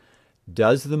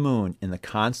 Does the moon in the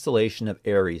constellation of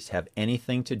Aries have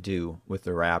anything to do with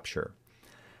the rapture?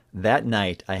 That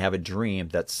night I have a dream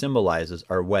that symbolizes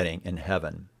our wedding in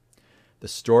heaven. The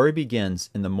story begins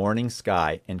in the morning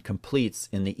sky and completes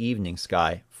in the evening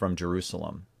sky from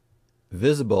Jerusalem.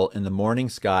 Visible in the morning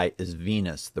sky is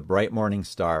Venus, the bright morning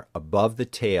star, above the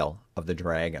tail of the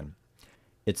dragon.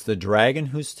 It's the dragon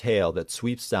whose tail that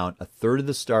sweeps down 1/3 of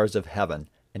the stars of heaven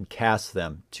and casts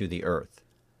them to the earth.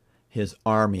 His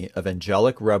army of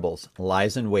angelic rebels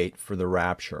lies in wait for the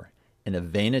rapture in a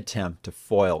vain attempt to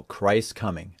foil Christ's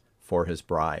coming for his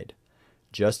bride.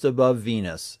 Just above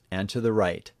Venus and to the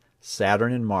right,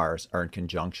 Saturn and Mars are in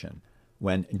conjunction.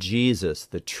 When Jesus,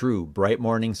 the true bright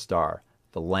morning star,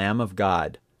 the Lamb of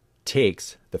God,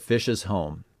 takes the fishes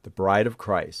home, the bride of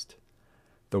Christ,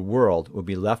 the world will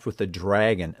be left with the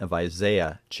dragon of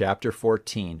Isaiah chapter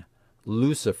 14,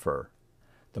 Lucifer,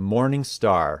 the morning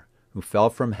star who fell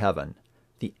from heaven,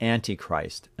 the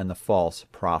Antichrist and the false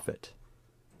prophet.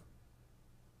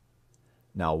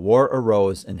 Now war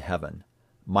arose in heaven,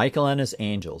 Michael and his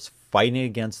angels fighting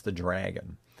against the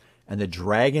dragon. And the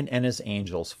dragon and his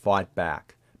angels fought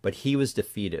back, but he was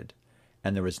defeated,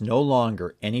 and there was no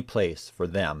longer any place for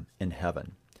them in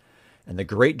heaven. And the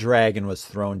great dragon was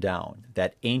thrown down,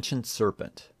 that ancient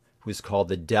serpent, who is called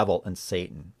the devil and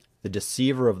Satan, the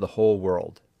deceiver of the whole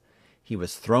world. He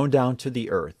was thrown down to the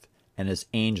earth, and his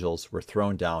angels were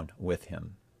thrown down with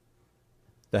him.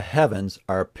 The heavens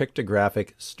are a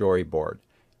pictographic storyboard.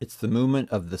 It's the movement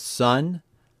of the sun,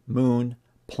 moon,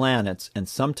 planets, and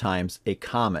sometimes a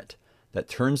comet that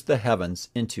turns the heavens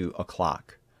into a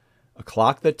clock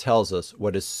that tells us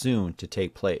what is soon to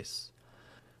take place.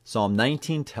 Psalm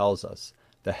 19 tells us,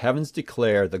 "The heavens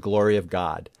declare the glory of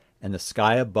God, and the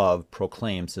sky above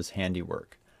proclaims his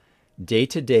handiwork. Day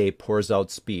to day pours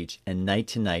out speech, and night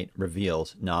to night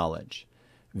reveals knowledge."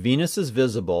 Venus is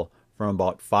visible from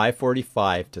about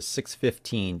 5:45 to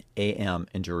 6:15 a.m.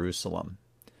 in Jerusalem.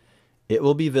 It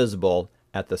will be visible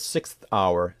at the 6th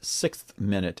hour, 6th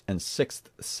minute, and 6th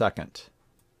second.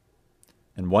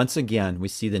 And once again, we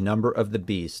see the number of the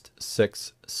beast,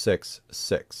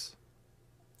 666.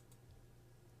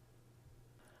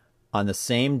 On the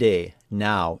same day,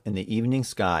 now in the evening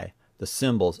sky, the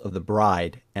symbols of the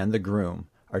bride and the groom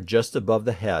are just above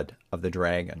the head of the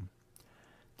dragon.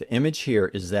 The image here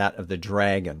is that of the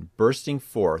dragon bursting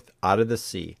forth out of the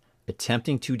sea,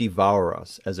 attempting to devour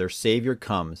us as our Savior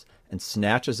comes and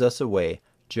snatches us away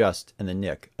just in the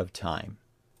nick of time.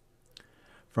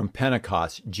 From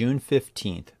Pentecost, June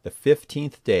 15th, the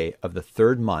 15th day of the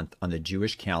 3rd month on the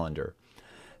Jewish calendar,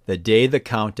 the day the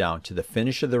countdown to the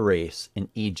finish of the race in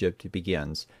Egypt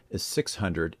begins, is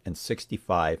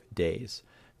 665 days.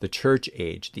 The church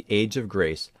age, the age of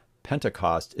grace,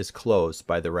 Pentecost, is closed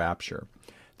by the rapture.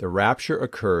 The rapture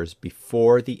occurs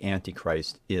before the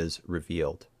Antichrist is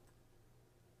revealed.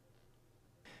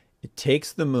 It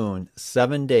takes the moon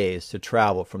 7 days to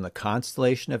travel from the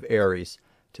constellation of Aries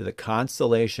to the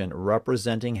constellation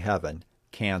representing heaven,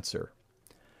 Cancer.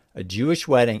 A Jewish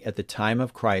wedding at the time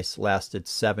of Christ lasted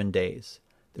 7 days.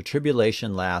 The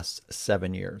tribulation lasts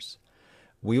 7 years.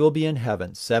 We will be in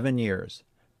heaven 7 years,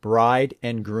 bride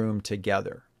and groom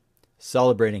together,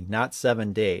 celebrating not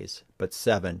 7 days, but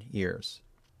 7 years.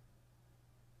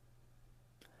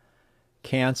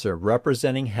 Cancer,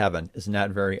 representing heaven, is not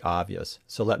very obvious,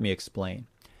 so let me explain.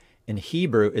 In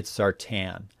Hebrew, it's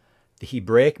Sartan. The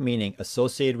Hebraic meaning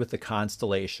associated with the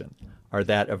constellation are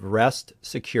that of rest,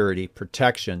 security,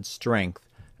 protection, strength,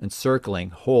 encircling,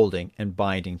 holding, and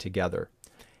binding together.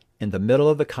 In the middle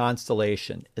of the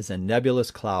constellation is a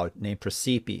nebulous cloud named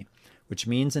Precipi, which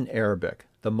means in Arabic,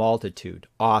 the multitude,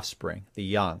 offspring, the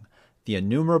young, the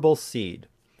innumerable seed.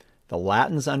 The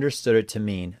Latins understood it to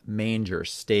mean manger,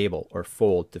 stable, or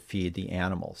fold to feed the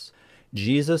animals.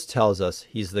 Jesus tells us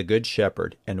he's the good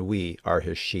shepherd and we are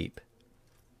his sheep.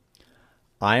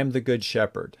 I am the good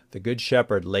shepherd. The good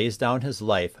shepherd lays down his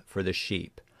life for the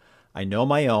sheep. I know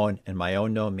my own and my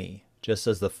own know me, just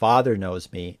as the Father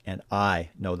knows me and I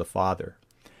know the Father.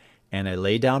 And I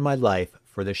lay down my life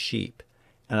for the sheep,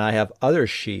 and I have other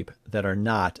sheep that are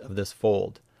not of this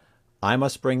fold. I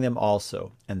must bring them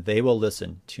also, and they will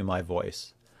listen to my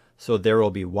voice. So there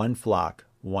will be one flock,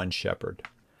 one shepherd.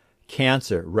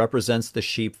 Cancer represents the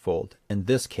sheepfold, in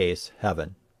this case,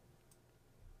 heaven.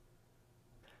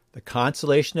 The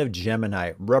constellation of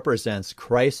Gemini represents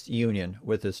Christ's union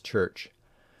with his church.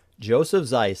 Joseph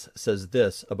Zeiss says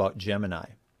this about Gemini.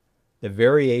 The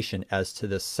variation as to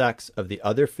the sex of the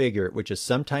other figure, which is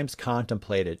sometimes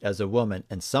contemplated as a woman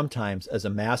and sometimes as a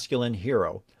masculine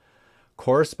hero,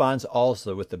 corresponds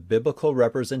also with the biblical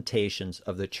representations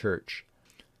of the church.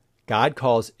 God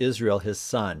calls Israel his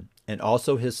son and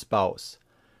also his spouse,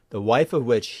 the wife of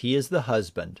which he is the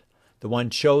husband, the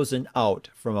one chosen out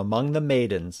from among the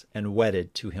maidens and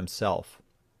wedded to himself.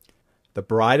 The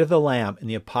bride of the Lamb in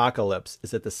the Apocalypse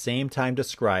is at the same time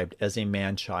described as a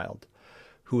man-child,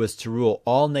 who is to rule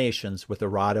all nations with a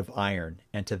rod of iron,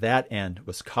 and to that end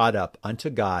was caught up unto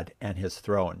God and his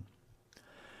throne.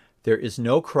 There is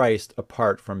no Christ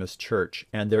apart from his church,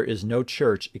 and there is no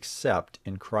church except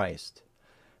in Christ.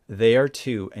 They are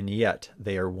two, and yet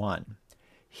they are one.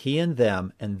 He in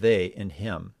them, and they in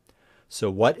him.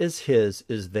 So what is his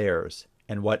is theirs,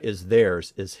 and what is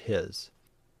theirs is his.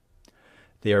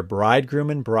 They are bridegroom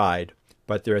and bride,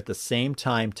 but they're at the same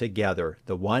time together,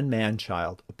 the one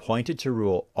man-child, appointed to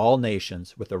rule all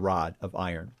nations with a rod of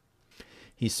iron.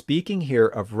 He's speaking here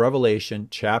of Revelation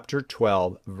chapter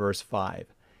 12, verse 5.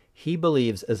 He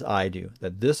believes, as I do,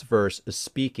 that this verse is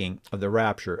speaking of the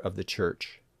rapture of the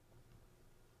church.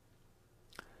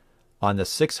 On the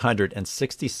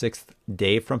 666th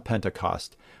day from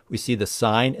Pentecost, we see the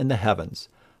sign in the heavens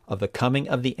of the coming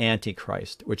of the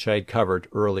Antichrist, which I had covered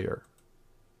earlier.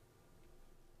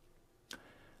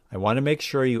 I want to make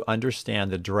sure you understand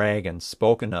the dragon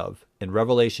spoken of in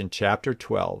Revelation chapter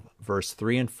 12, verse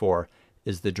 3 and 4,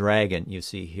 is the dragon you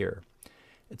see here.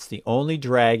 It's the only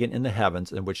dragon in the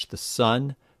heavens in which the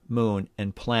sun, moon,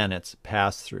 and planets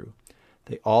pass through.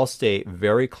 They all stay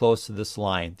very close to this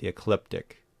line, the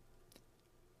ecliptic.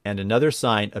 And another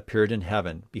sign appeared in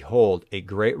heaven. Behold, a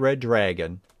great red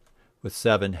dragon with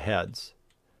 7 heads.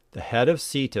 The head of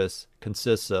Cetus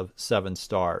consists of 7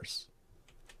 stars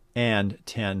and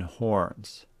 10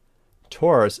 horns.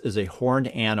 Taurus is a horned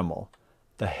animal.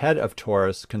 The head of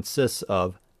Taurus consists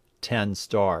of 10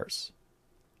 stars,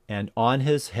 and on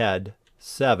his head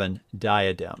 7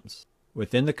 diadems.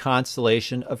 Within the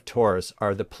constellation of Taurus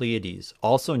are the Pleiades,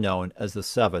 also known as the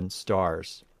 7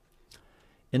 stars.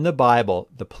 In the Bible,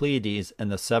 the Pleiades and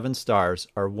the 7 stars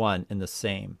are one and the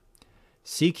same.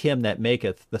 Seek him that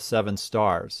maketh the 7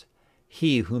 stars,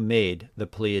 he who made the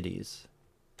Pleiades.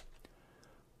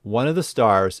 One of the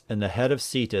stars in the head of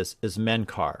Cetus is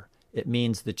Menkar. It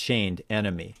means the chained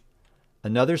enemy.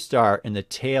 Another star in the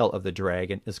tail of the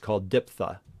dragon is called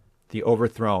Diphtha, the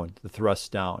overthrown, the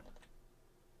thrust down.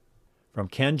 From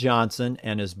Ken Johnson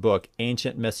and his book,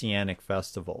 Ancient Messianic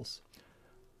Festivals.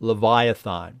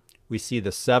 Leviathan. We see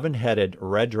the 7-headed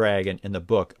red dragon in the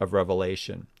book of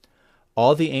Revelation.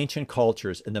 All the ancient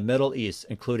cultures in the Middle East,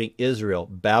 including Israel,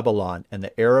 Babylon, and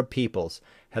the Arab peoples,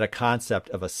 had a concept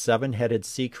of a 7-headed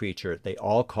sea creature they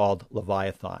all called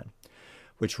Leviathan,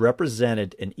 which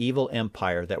represented an evil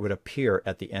empire that would appear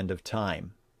at the end of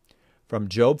time. From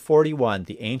Job 41,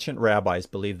 the ancient rabbis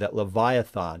believed that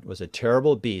Leviathan was a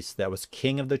terrible beast that was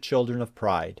king of the children of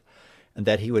pride, and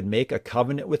that he would make a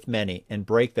covenant with many and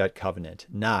break that covenant,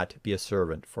 not be a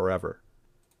servant forever.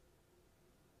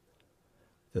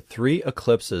 The three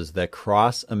eclipses that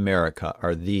cross America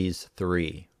are these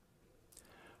three.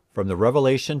 From the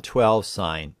Revelation 12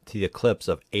 sign to the eclipse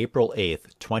of April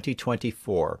 8th,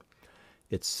 2024,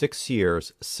 it's 6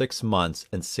 years, 6 months,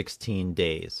 and 16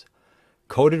 days.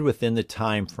 Coded within the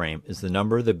time frame is the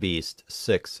number of the beast,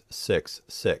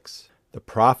 666. The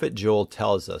prophet Joel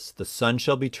tells us, "The sun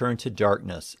shall be turned to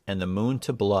darkness, and the moon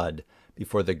to blood,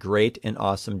 before the great and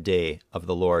awesome day of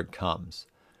the Lord comes."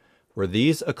 Where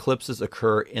these eclipses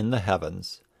occur in the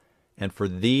heavens, and for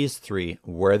these three,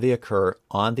 where they occur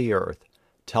on the earth,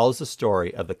 tells the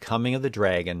story of the coming of the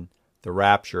dragon, the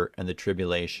rapture, and the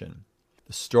tribulation.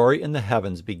 The story in the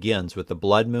heavens begins with the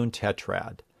blood moon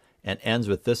tetrad, and ends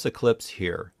with this eclipse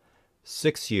here,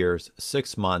 6 years,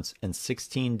 6 months, and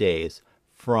 16 days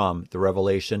from the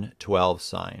Revelation 12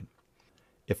 sign.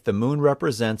 If the moon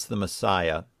represents the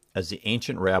Messiah, as the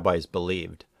ancient rabbis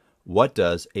believed, what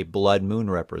does a blood moon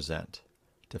represent?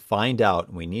 To find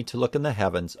out, we need to look in the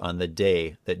heavens on the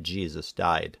day that Jesus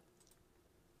died.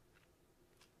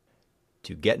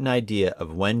 To get an idea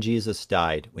of when Jesus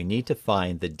died, we need to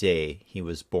find the day he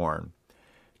was born.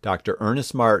 Dr.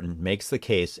 Ernest Martin makes the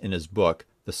case in his book,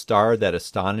 The Star That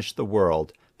Astonished the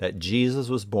World, that Jesus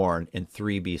was born in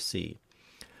 3 BC.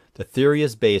 The theory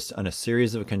is based on a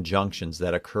series of conjunctions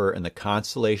that occur in the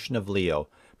constellation of Leo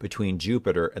between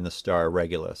Jupiter and the star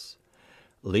Regulus.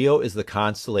 Leo is the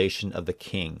constellation of the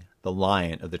king, the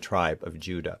lion of the tribe of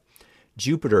Judah.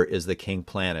 Jupiter is the king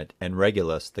planet, and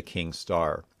Regulus the king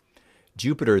star.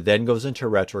 Jupiter then goes into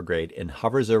retrograde and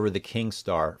hovers over the king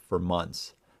star for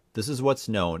months. This is what's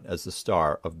known as the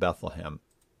Star of Bethlehem.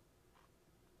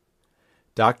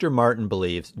 Dr. Martin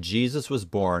believes Jesus was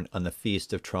born on the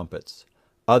Feast of Trumpets.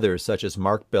 Others, such as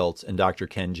Mark Biltz and Dr.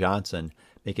 Ken Johnson,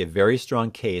 make a very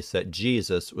strong case that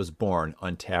Jesus was born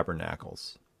on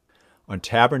Tabernacles. On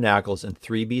Tabernacles in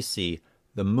 3 BC,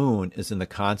 the moon is in the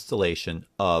constellation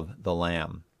of the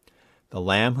Lamb. The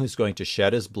Lamb who's going to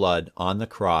shed his blood on the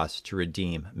cross to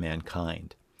redeem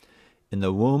mankind. In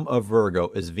the womb of Virgo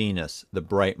is Venus, the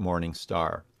bright morning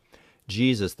star.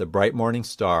 Jesus, the bright morning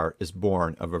star, is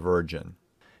born of a virgin.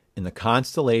 In the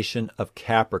constellation of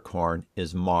Capricorn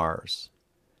is Mars.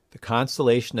 The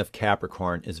constellation of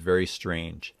Capricorn is very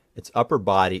strange. Its upper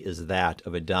body is that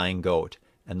of a dying goat,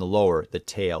 and the lower the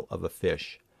tail of a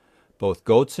fish. Both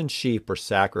goats and sheep are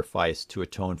sacrificed to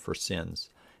atone for sins.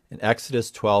 In Exodus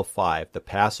 12:5, the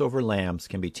Passover lambs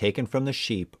can be taken from the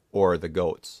sheep or the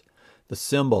goats. The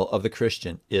symbol of the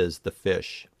Christian is the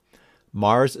fish.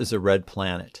 Mars is a red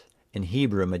planet. In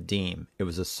Hebrew, Medim. It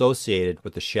was associated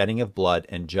with the shedding of blood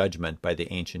and judgment by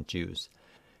the ancient Jews.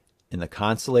 In the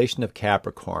constellation of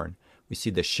Capricorn, we see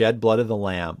the shed blood of the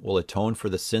Lamb will atone for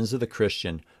the sins of the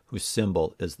Christian, whose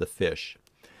symbol is the fish.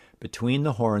 Between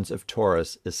the horns of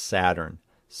Taurus is Saturn.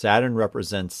 Saturn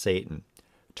represents Satan.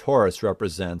 Taurus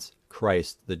represents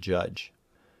Christ the Judge.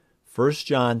 1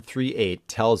 John 3:8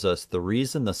 tells us the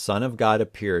reason the Son of God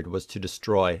appeared was to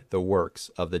destroy the works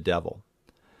of the devil.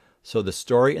 So the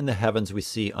story in the heavens we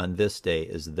see on this day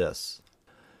is this.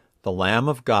 The Lamb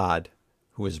of God,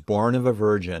 who is born of a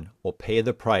virgin, will pay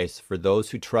the price for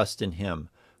those who trust in him,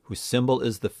 whose symbol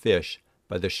is the fish,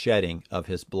 by the shedding of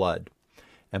his blood.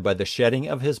 And by the shedding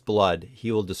of his blood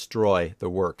he will destroy the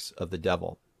works of the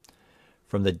devil.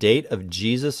 From the date of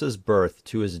Jesus' birth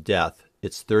to his death,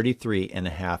 it's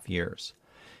 33.5 years.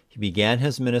 He began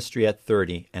his ministry at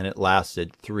 30, and it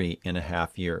lasted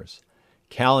 3.5 years.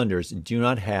 Calendars do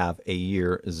not have a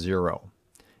year 0.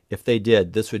 If they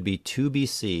did, this would be 2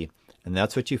 BC, and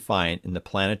that's what you find in the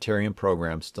planetarium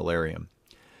program Stellarium.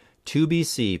 2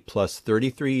 BC plus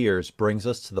 33 years brings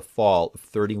us to the fall of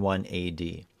 31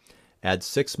 AD. Add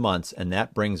 6 months, and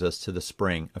that brings us to the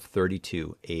spring of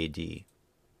 32 AD.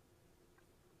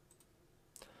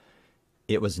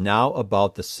 It was now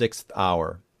about the 6th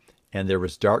hour, and there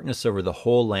was darkness over the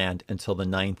whole land until the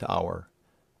 9th hour,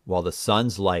 while the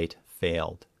sun's light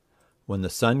failed. When the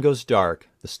sun goes dark,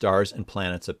 the stars and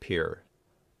planets appear.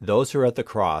 Those who are at the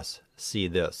cross see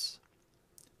this.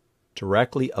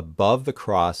 Directly above the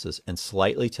crosses and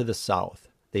slightly to the south,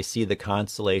 they see the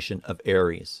constellation of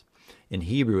Aries. In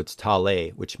Hebrew, it's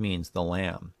Taleh, which means the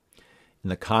Lamb. In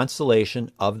the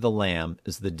constellation of the Lamb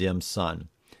is the dim sun,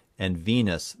 and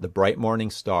Venus, the bright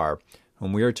morning star,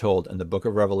 whom we are told in the book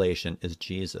of Revelation is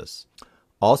Jesus.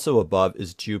 Also above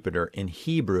is Jupiter. In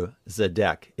Hebrew,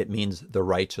 Zedek. It means the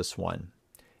righteous one.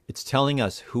 It's telling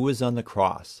us who is on the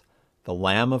cross, the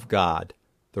Lamb of God,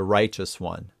 the righteous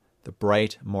one, the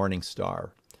bright morning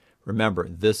star. Remember,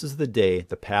 this is the day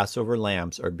the Passover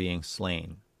lambs are being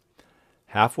slain.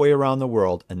 Halfway around the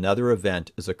world, another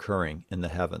event is occurring in the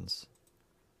heavens.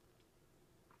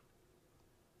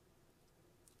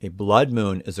 A blood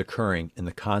moon is occurring in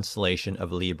the constellation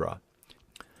of Libra.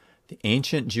 The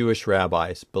ancient Jewish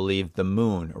rabbis believed the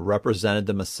moon represented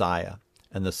the Messiah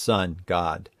and the sun,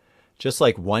 God. Just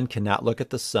like one cannot look at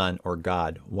the sun or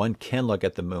God, one can look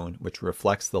at the moon, which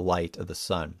reflects the light of the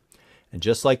sun. And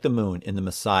just like the moon in the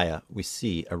Messiah, we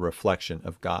see a reflection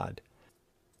of God.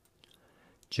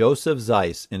 Joseph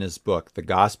Zeiss, in his book, The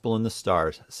Gospel in the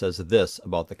Stars, says this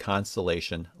about the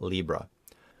constellation Libra.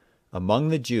 Among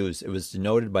the Jews, it was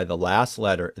denoted by the last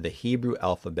letter of the Hebrew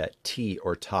alphabet, T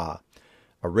or Ta,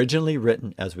 originally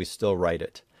written as we still write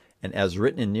it, and as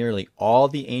written in nearly all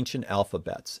the ancient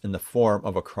alphabets in the form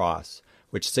of a cross,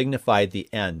 which signified the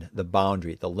end, the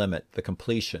boundary, the limit, the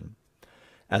completion.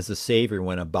 As the Savior,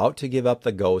 when about to give up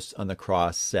the ghost on the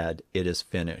cross, said, "It is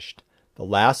finished," the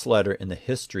last letter in the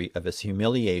history of his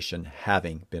humiliation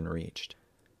having been reached.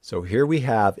 So here we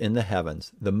have in the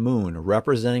heavens the moon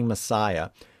representing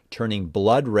Messiah turning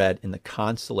blood red in the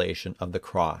constellation of the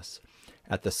cross.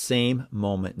 At the same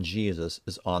moment Jesus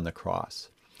is on the cross.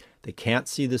 They can't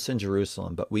see this in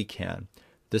Jerusalem, but we can.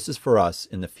 This is for us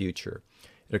in the future.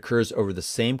 It occurs over the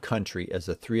same country as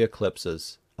the 3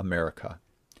 eclipses, America.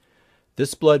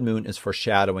 This blood moon is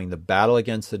foreshadowing the battle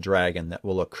against the dragon that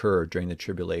will occur during the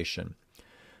tribulation.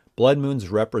 Blood moons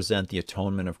represent the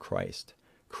atonement of Christ,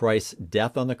 Christ's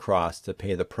death on the cross to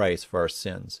pay the price for our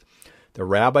sins. The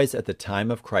rabbis at the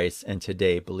time of Christ and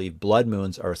today believe blood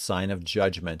moons are a sign of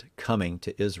judgment coming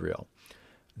to Israel.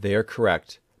 They are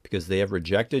correct because they have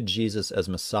rejected Jesus as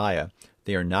Messiah.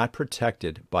 They are not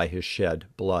protected by his shed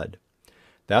blood.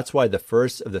 That's why the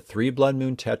first of the 3 blood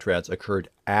moon tetrads occurred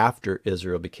after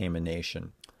Israel became a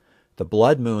nation. The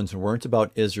blood moons weren't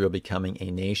about Israel becoming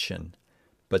a nation,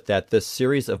 but that this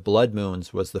series of blood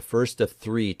moons was the first of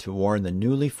 3 to warn the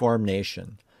newly formed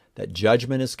nation that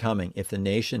judgment is coming if the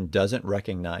nation doesn't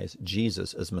recognize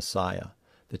Jesus as Messiah,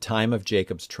 the time of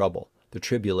Jacob's trouble, the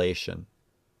tribulation.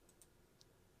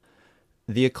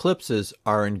 The eclipses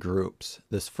are in groups.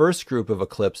 This first group of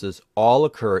eclipses all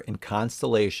occur in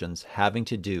constellations having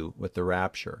to do with the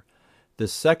rapture.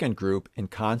 This second group in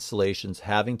constellations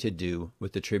having to do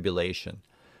with the tribulation.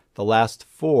 The last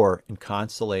 4 in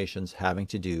constellations having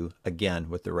to do, again,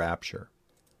 with the rapture.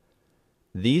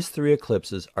 These 3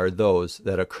 eclipses are those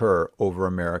that occur over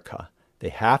America. They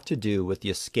have to do with the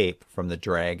escape from the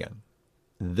dragon.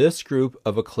 This group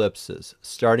of eclipses,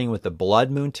 starting with the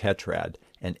blood moon tetrad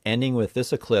and ending with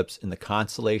this eclipse in the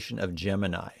constellation of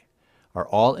Gemini, are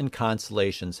all in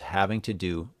constellations having to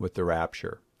do with the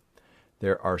rapture.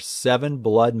 There are 7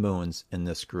 blood moons in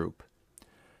this group.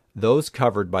 Those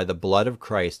covered by the blood of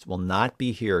Christ will not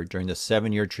be here during the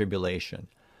 7-year tribulation,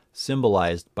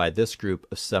 symbolized by this group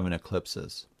of 7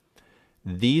 eclipses.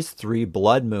 These 3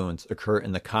 blood moons occur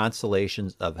in the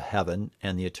constellations of Heaven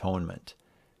and the Atonement,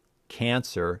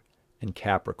 Cancer and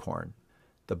Capricorn.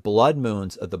 The blood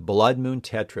moons of the blood moon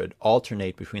tetrad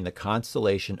alternate between the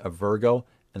constellation of Virgo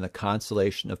and the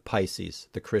constellation of Pisces,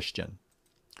 the Christian.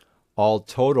 All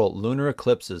total lunar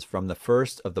eclipses from the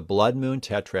first of the blood moon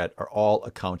tetrad are all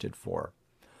accounted for.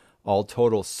 All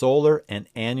total solar and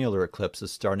annular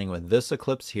eclipses, starting with this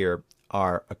eclipse here,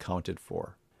 are accounted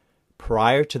for.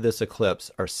 Prior to this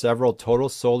eclipse are several total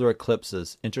solar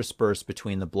eclipses interspersed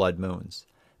between the blood moons.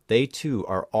 They too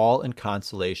are all in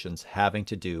constellations having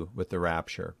to do with the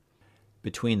rapture.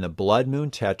 Between the blood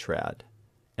moon tetrad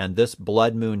and this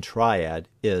blood moon triad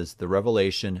is the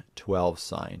Revelation 12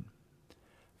 sign.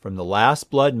 From the last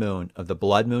blood moon of the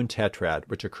blood moon tetrad,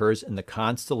 which occurs in the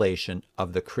constellation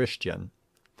of the Christian,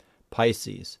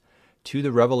 Pisces, to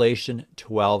the Revelation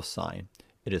 12 sign,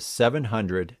 it is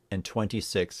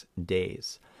 726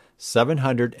 days.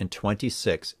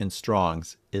 726 in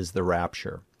Strong's is the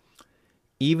rapture.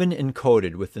 Even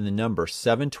encoded within the number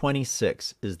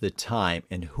 726 is the time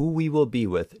and who we will be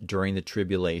with during the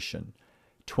tribulation.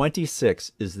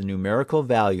 26 is the numerical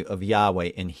value of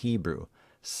Yahweh in Hebrew,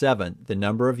 7 the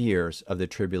number of years of the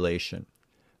tribulation.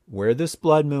 Where this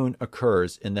blood moon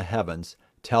occurs in the heavens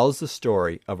tells the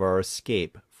story of our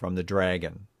escape from the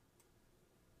dragon.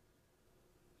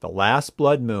 The last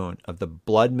blood moon of the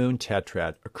blood moon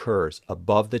tetrad occurs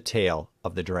above the tail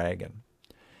of the dragon.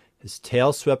 His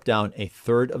tail swept down a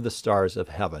third of the stars of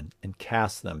heaven and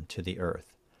cast them to the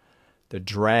earth. The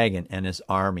dragon and his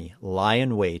army lie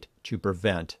in wait to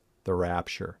prevent the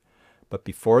rapture. But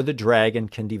before the dragon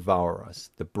can devour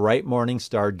us, the bright morning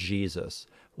star Jesus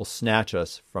will snatch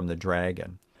us from the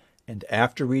dragon. And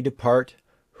after we depart,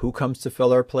 who comes to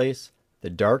fill our place? The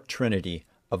dark trinity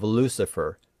of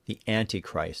Lucifer, the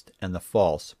Antichrist, and the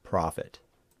false prophet.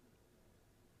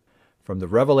 From the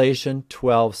Revelation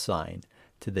 12 sign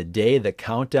to the day the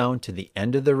countdown to the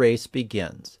end of the race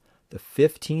begins, the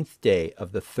 15th day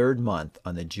of the 3rd month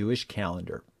on the Jewish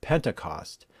calendar,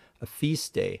 Pentecost, a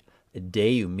feast day, a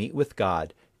day you meet with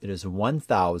God. It is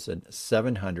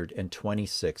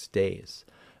 1,726 days.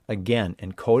 Again,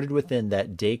 encoded within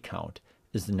that day count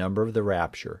is the number of the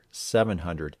rapture,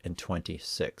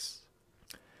 726.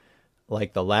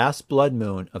 Like the last blood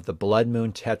moon of the blood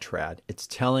moon tetrad, it's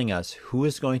telling us who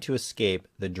is going to escape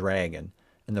the dragon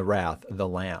and the wrath of the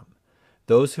Lamb.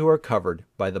 Those who are covered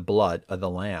by the blood of the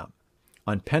Lamb.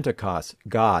 On Pentecost,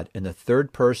 God, in the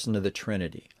third person of the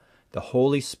Trinity, the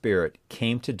Holy Spirit,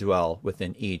 came to dwell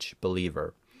within each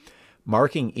believer,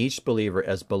 marking each believer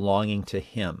as belonging to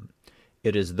Him.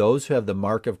 It is those who have the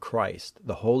mark of Christ,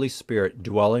 the Holy Spirit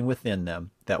dwelling within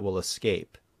them, that will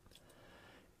escape.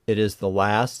 It is the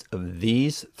last of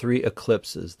these 3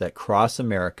 eclipses that cross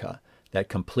America that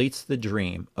completes the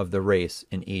dream of the race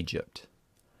in Egypt.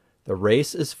 The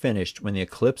race is finished when the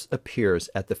eclipse appears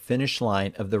at the finish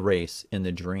line of the race in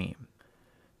the dream.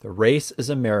 The race is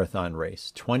a marathon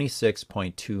race,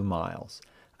 26.2 miles.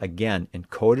 Again,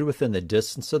 encoded within the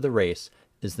distance of the race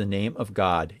is the name of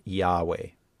God, Yahweh,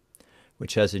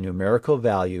 which has a numerical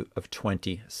value of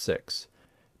 26.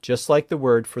 Just like the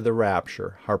word for the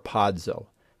rapture, harpazo,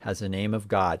 has a name of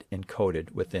God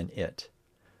encoded within it.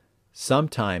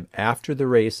 Sometime after the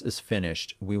race is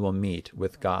finished, we will meet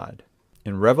with God.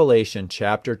 In Revelation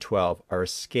chapter 12, our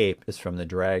escape is from the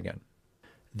dragon.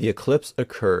 The eclipse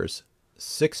occurs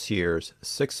 6 years,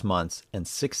 6 months, and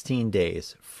 16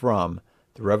 days from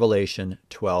the Revelation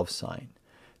 12 sign,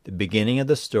 the beginning of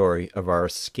the story of our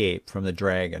escape from the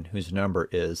dragon, whose number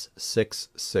is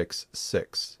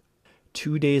 666.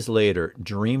 2 days later,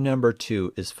 dream number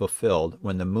 2 is fulfilled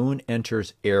when the moon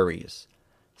enters Aries,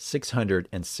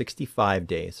 665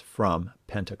 days from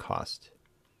Pentecost.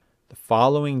 The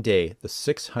following day, the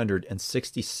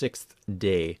 666th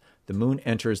day, the moon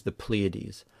enters the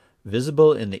Pleiades,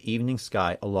 visible in the evening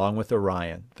sky along with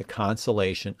Orion, the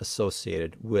constellation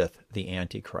associated with the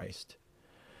Antichrist.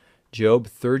 Job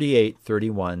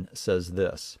 38:31 says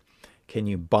this, "Can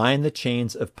you bind the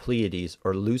chains of Pleiades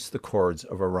or loose the cords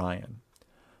of Orion?"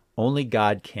 Only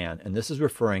God can, and this is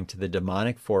referring to the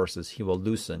demonic forces He will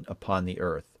loosen upon the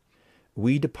earth.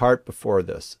 We depart before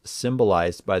this,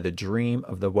 symbolized by the dream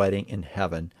of the wedding in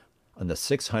heaven on the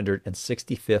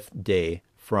 665th day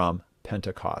from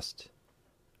Pentecost.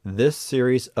 This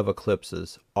series of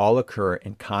eclipses all occur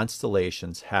in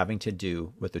constellations having to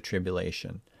do with the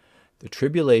tribulation. The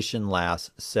tribulation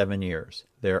lasts 7 years.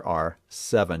 There are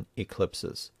 7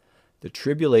 eclipses. The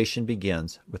tribulation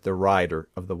begins with the rider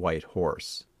of the white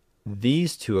horse.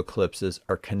 These 2 eclipses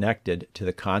are connected to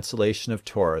the constellation of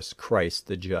Taurus, Christ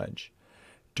the Judge.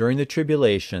 During the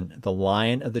tribulation, the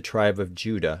Lion of the tribe of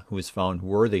Judah, who is found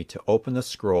worthy to open the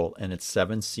scroll and its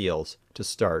 7 seals to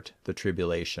start the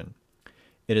tribulation.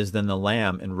 It is then the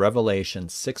Lamb in Revelation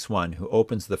 6:1 who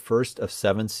opens the first of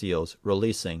 7 seals,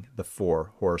 releasing the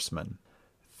 4 horsemen.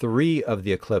 3 of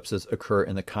the eclipses occur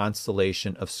in the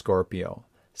constellation of Scorpio,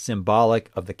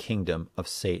 symbolic of the kingdom of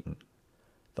Satan.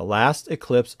 The last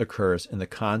eclipse occurs in the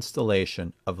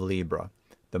constellation of Libra,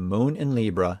 the moon in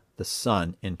Libra, the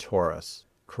sun in Taurus.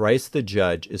 Christ the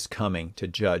Judge is coming to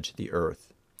judge the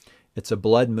earth. It's a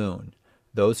blood moon.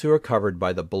 Those who are covered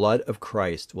by the blood of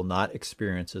Christ will not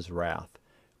experience His wrath.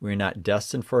 We are not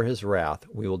destined for His wrath.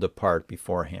 We will depart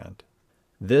beforehand.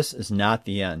 This is not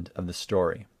the end of the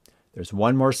story. There's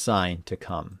one more sign to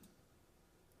come.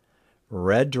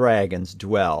 Red dragons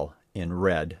dwell in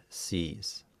red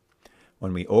seas.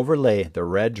 When we overlay the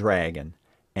red dragon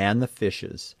and the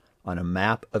fishes on a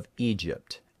map of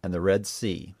Egypt and the Red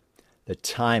Sea, the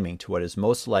timing to what is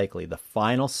most likely the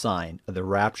final sign of the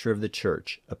rapture of the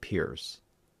church appears.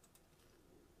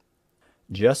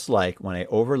 Just like when I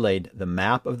overlaid the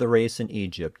map of the race in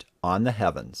Egypt on the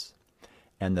heavens,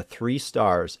 and the 3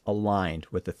 stars aligned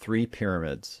with the 3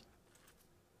 pyramids.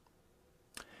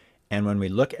 And when we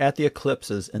look at the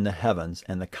eclipses in the heavens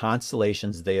and the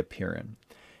constellations they appear in,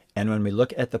 and when we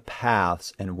look at the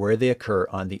paths and where they occur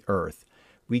on the earth,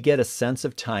 we get a sense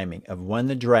of timing of when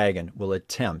the dragon will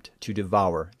attempt to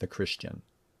devour the Christian.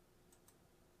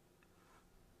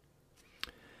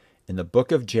 In the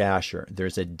book of Jasher,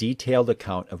 there's a detailed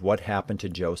account of what happened to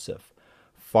Joseph,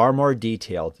 far more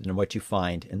detailed than what you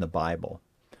find in the Bible.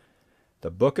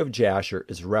 The book of Jasher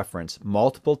is referenced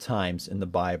multiple times in the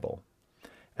Bible.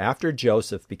 After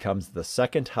Joseph becomes the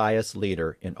second highest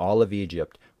leader in all of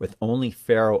Egypt, with only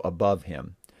Pharaoh above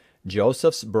him,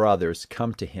 Joseph's brothers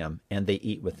come to him and they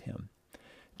eat with him.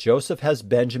 Joseph has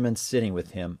Benjamin sitting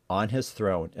with him on his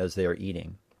throne as they are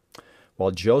eating.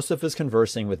 While Joseph is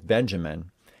conversing with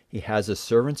Benjamin, he has his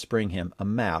servants bring him a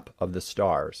map of the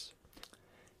stars.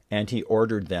 And he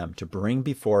ordered them to bring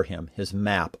before him his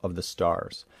map of the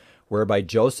stars, whereby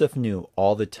Joseph knew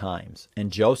all the times. And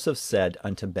Joseph said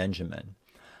unto Benjamin,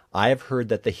 I have heard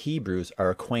that the Hebrews are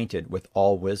acquainted with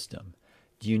all wisdom.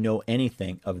 Do you know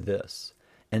anything of this?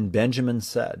 And Benjamin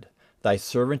said, Thy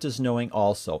servant is knowing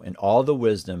also in all the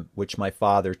wisdom which my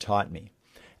father taught me.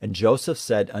 And Joseph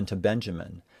said unto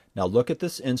Benjamin, Now look at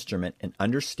this instrument, and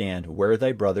understand where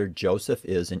thy brother Joseph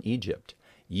is in Egypt,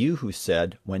 you who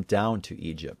said, Went down to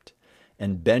Egypt.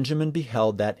 And Benjamin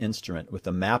beheld that instrument with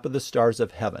the map of the stars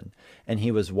of heaven, and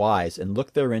he was wise, and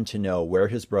looked therein to know where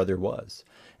his brother was.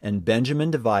 And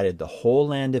Benjamin divided the whole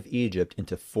land of Egypt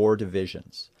into 4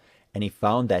 divisions. And he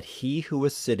found that he who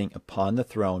was sitting upon the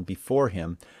throne before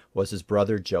him was his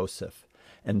brother Joseph.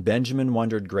 And Benjamin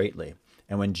wondered greatly.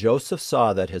 And when Joseph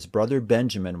saw that his brother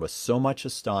Benjamin was so much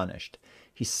astonished,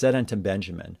 he said unto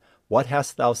Benjamin, What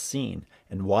hast thou seen,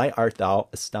 and why art thou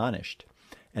astonished?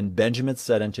 And Benjamin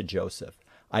said unto Joseph,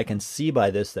 I can see by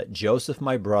this that Joseph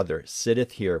my brother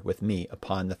sitteth here with me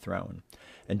upon the throne.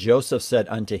 And Joseph said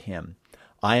unto him,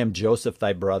 I am Joseph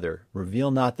thy brother.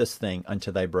 Reveal not this thing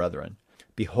unto thy brethren.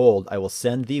 Behold, I will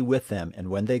send thee with them, and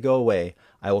when they go away,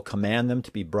 I will command them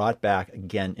to be brought back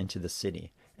again into the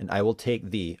city, and I will take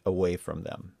thee away from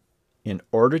them. In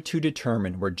order to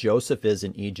determine where Joseph is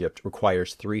in Egypt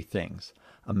requires 3 things: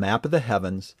 a map of the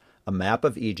heavens, a map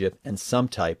of Egypt, and some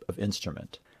type of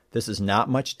instrument. This is not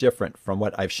much different from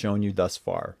what I've shown you thus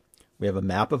far. We have a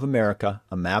map of America,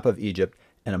 a map of Egypt,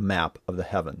 and a map of the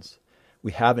heavens.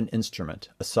 We have an instrument,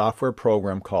 a software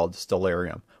program called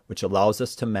Stellarium, which allows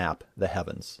us to map the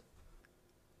heavens.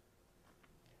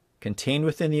 Contained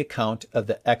within the account of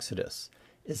the Exodus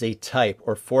is a type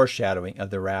or foreshadowing of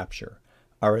the rapture,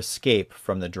 our escape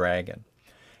from the dragon.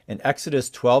 In Exodus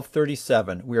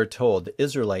 12:37, we are told the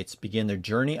Israelites begin their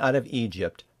journey out of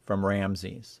Egypt from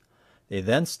Ramses. They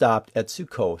then stopped at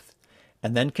Sukkoth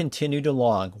and then continued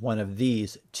along one of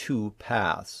these 2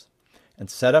 paths and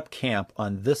set up camp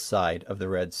on this side of the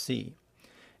Red Sea.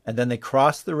 And then they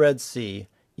crossed the Red Sea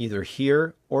either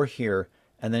here or here,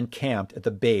 and then camped at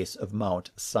the base of Mount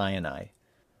Sinai.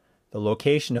 The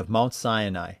location of Mount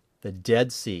Sinai, the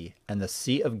Dead Sea, and the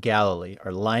Sea of Galilee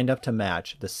are lined up to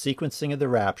match the sequencing of the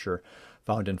rapture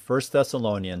found in 1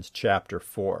 Thessalonians chapter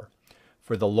 4.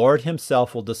 For the Lord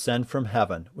himself will descend from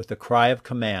heaven with a cry of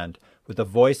command, with the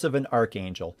voice of an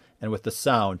archangel, and with the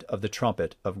sound of the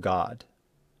trumpet of God.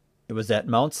 It was at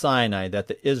Mount Sinai that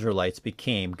the Israelites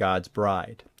became God's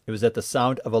bride. It was at the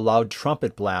sound of a loud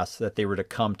trumpet blast that they were to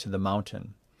come to the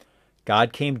mountain.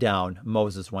 God came down,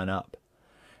 Moses went up.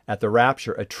 At the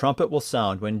rapture, a trumpet will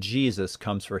sound when Jesus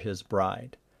comes for his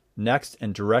bride. Next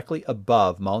and directly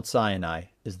above Mount Sinai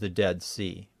is the Dead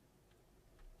Sea.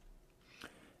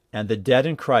 And the dead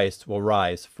in Christ will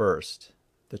rise first.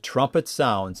 The trumpet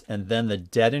sounds, and then the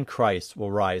dead in Christ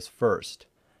will rise first.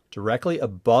 Directly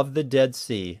above the Dead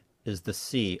Sea is the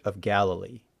Sea of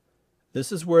Galilee.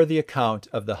 This is where the account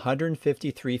of the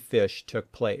 153 fish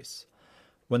took place.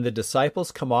 When the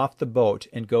disciples come off the boat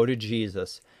and go to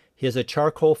Jesus, he has a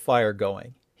charcoal fire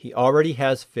going. He already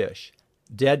has fish,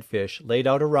 dead fish laid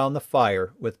out around the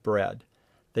fire with bread.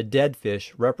 The dead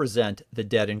fish represent the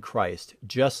dead in Christ,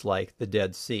 just like the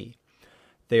Dead Sea.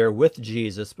 They are with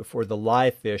Jesus before the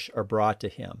live fish are brought to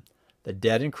him. The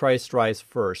dead in Christ rise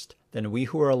first, then we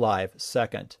who are alive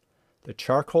second. The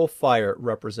charcoal fire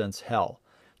represents hell.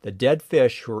 The dead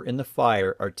fish who are in the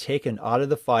fire are taken out of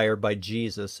the fire by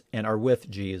Jesus and are with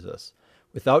Jesus.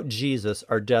 Without Jesus,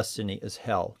 our destiny is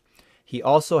hell. He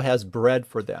also has bread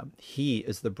for them. He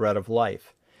is the bread of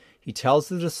life. He tells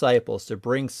the disciples to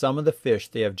bring some of the fish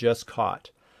they have just caught,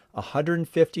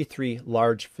 153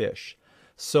 large fish.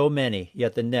 So many,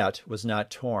 yet the net was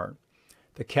not torn.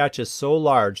 The catch is so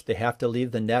large they have to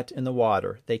leave the net in the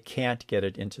water. They can't get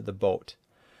it into the boat.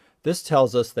 This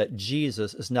tells us that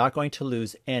Jesus is not going to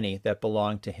lose any that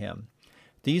belong to him.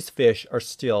 These fish are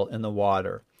still in the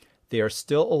water. They are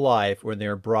still alive when they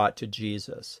are brought to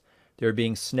Jesus. They are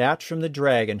being snatched from the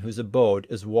dragon whose abode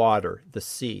is water, the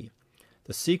sea.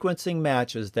 The sequencing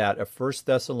matches that of 1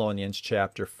 Thessalonians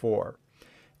chapter 4.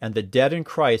 And the dead in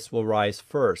Christ will rise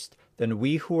first. Then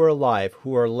we who are alive,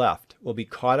 who are left, will be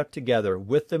caught up together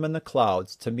with them in the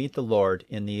clouds to meet the Lord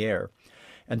in the air.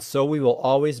 And so we will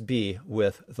always be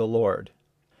with the Lord.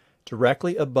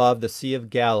 Directly above the Sea of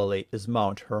Galilee is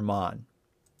Mount Hermon.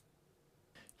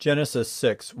 Genesis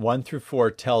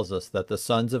 6:1-4 tells us that the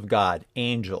sons of God,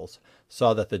 angels,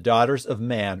 saw that the daughters of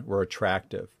man were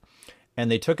attractive, and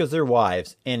they took as their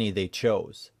wives any they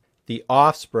chose. The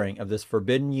offspring of this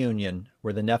forbidden union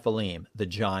were the Nephilim, the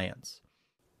giants.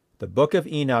 The book of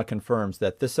Enoch confirms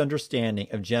that this understanding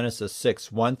of Genesis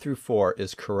 6:1-4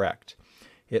 is correct.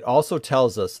 It also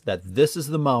tells us that this is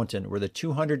the mountain where the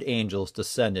 200 angels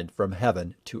descended from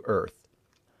heaven to earth.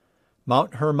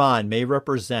 Mount Hermon may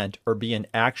represent or be an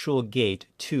actual gate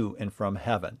to and from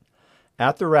heaven.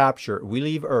 At the rapture, we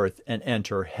leave earth and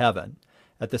enter heaven.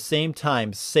 At the same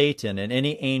time, Satan and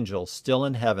any angels still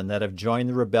in heaven that have joined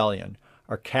the rebellion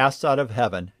are cast out of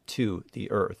heaven to the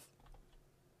earth.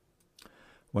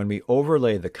 When we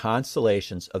overlay the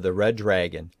constellations of the red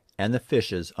dragon and the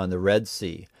fishes on the Red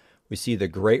Sea, we see the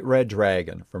great red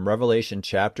dragon from Revelation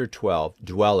chapter 12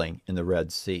 dwelling in the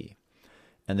Red Sea,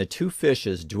 and the two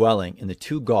fishes dwelling in the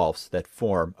two gulfs that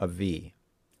form a V.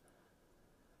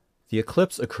 The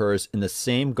eclipse occurs in the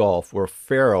same gulf where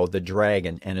Pharaoh the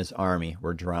dragon and his army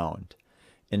were drowned.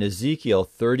 In Ezekiel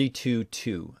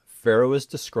 32:2, Pharaoh is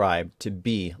described to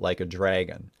be like a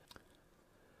dragon.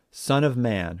 Son of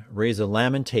man, raise a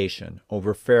lamentation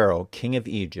over Pharaoh, king of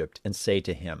Egypt, and say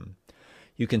to him,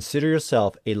 You consider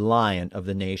yourself a lion of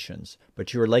the nations,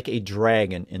 but you are like a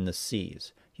dragon in the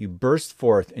seas. You burst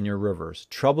forth in your rivers,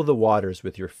 trouble the waters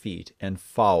with your feet, and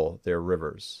foul their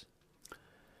rivers.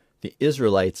 The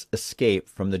Israelites escape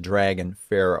from the dragon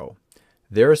Pharaoh.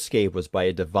 Their escape was by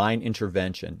a divine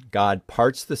intervention. God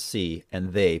parts the sea,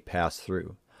 and they pass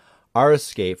through. Our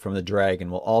escape from the dragon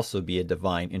will also be a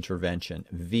divine intervention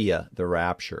via the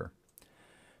rapture.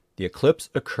 The eclipse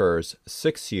occurs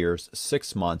 6 years,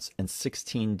 6 months, and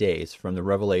 16 days from the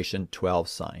Revelation 12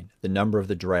 sign, the number of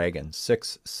the dragon,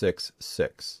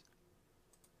 666.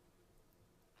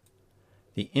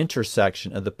 The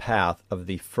intersection of the path of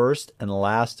the first and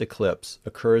last eclipse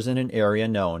occurs in an area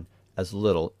known as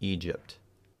Little Egypt.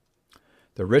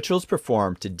 The rituals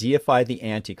performed to deify the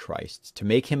Antichrist, to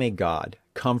make him a god,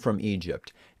 come from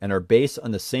Egypt, and are based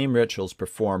on the same rituals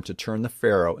performed to turn the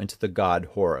Pharaoh into the god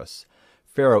Horus.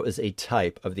 Pharaoh is a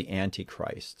type of the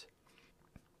Antichrist.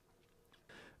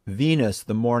 Venus,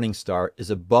 the morning star, is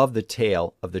above the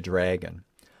tail of the dragon.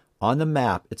 On the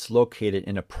map, it's located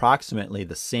in approximately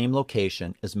the same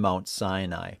location as Mount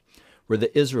Sinai, where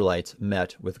the Israelites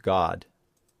met with God.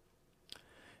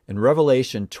 In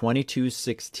Revelation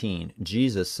 22:16,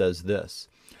 Jesus says this,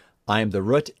 I am the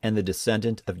root and the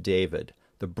descendant of David,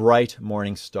 the bright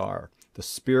morning star. The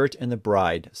Spirit and the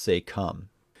bride say, Come.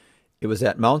 It was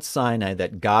at Mount Sinai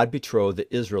that God betrothed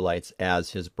the Israelites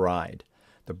as his bride.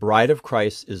 The bride of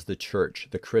Christ is the church,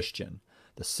 the Christian.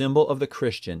 The symbol of the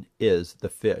Christian is the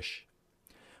fish.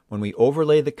 When we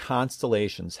overlay the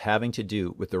constellations having to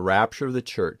do with the rapture of the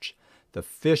church, the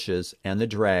fishes and the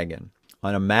dragon,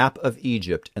 on a map of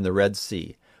Egypt and the Red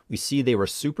Sea, we see they were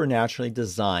supernaturally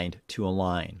designed to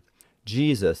align.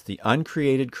 Jesus, the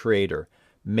uncreated creator,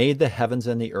 made the heavens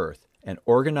and the earth and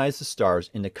organized the stars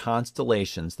into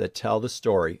constellations that tell the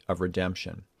story of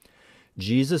redemption.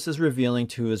 Jesus is revealing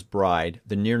to his bride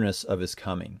the nearness of his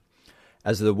coming.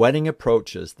 As the wedding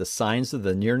approaches, the signs of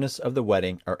the nearness of the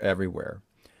wedding are everywhere.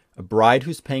 A bride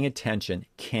who's paying attention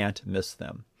can't miss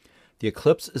them. The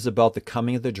eclipse is about the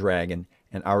coming of the dragon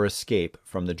and our escape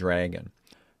from the dragon.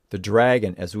 The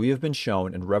dragon, as we have been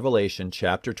shown in Revelation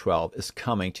chapter 12, is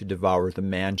coming to devour the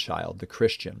man-child, the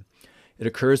Christian. It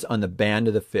occurs on the band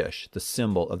of the fish, the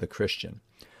symbol of the Christian.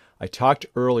 I talked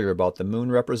earlier about the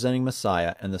moon representing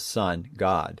Messiah and the sun,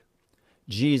 God.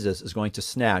 Jesus is going to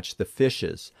snatch the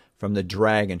fishes from the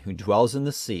dragon who dwells in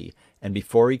the sea and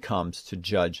before he comes to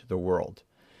judge the world.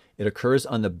 It occurs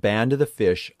on the band of the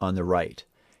fish on the right.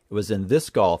 It was in this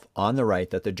gulf on the right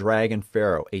that the dragon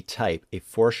Pharaoh, a type, a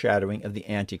foreshadowing of the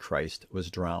Antichrist,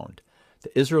 was drowned.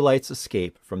 The Israelites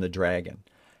escape from the dragon.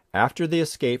 After they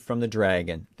escape from the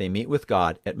dragon, they meet with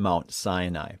God at Mount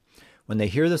Sinai. When they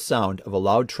hear the sound of a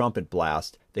loud trumpet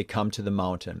blast, they come to the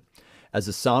mountain. As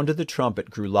the sound of the trumpet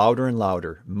grew louder and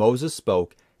louder, Moses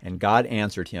spoke, and God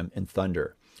answered him in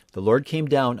thunder. The Lord came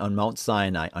down on Mount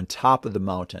Sinai on top of the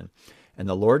mountain, and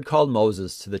the Lord called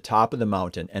Moses to the top of the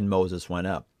mountain, and Moses went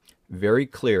up. Very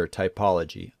clear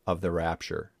typology of the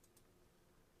rapture.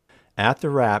 At the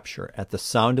rapture, at the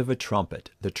sound of a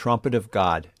trumpet, the trumpet of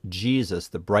God, Jesus,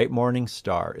 the bright morning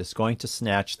star, is going to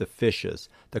snatch the fishes,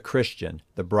 the Christian,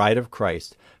 the bride of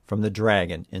Christ, from the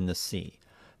dragon in the sea.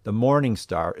 The morning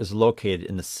star is located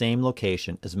in the same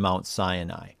location as Mount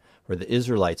Sinai, where the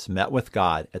Israelites met with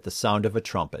God at the sound of a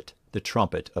trumpet, the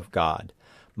trumpet of God.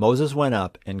 Moses went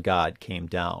up and God came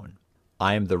down.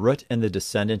 I am the root and the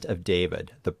descendant of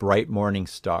David, the bright morning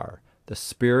star. The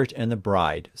Spirit and the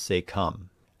bride say, Come.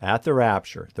 At the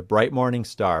rapture, the bright morning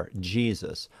star,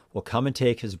 Jesus, will come and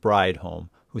take his bride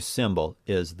home, whose symbol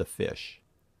is the fish.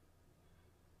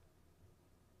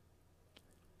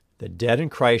 The dead in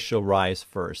Christ shall rise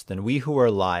first, then we who are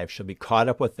alive shall be caught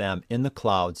up with them in the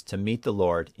clouds to meet the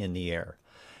Lord in the air.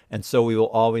 And so we will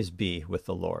always be with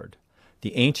the Lord.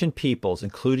 The ancient peoples,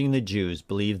 including the Jews,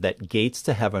 believed that gates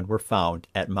to heaven were found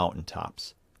at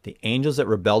mountaintops. The angels that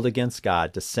rebelled against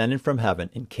God descended from heaven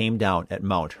and came down at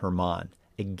Mount Hermon,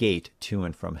 a gate to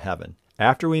and from heaven.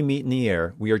 After we meet in the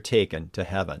air, we are taken to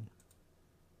heaven.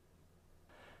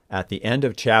 At the end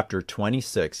of chapter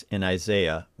 26 in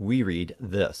Isaiah, we read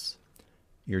this: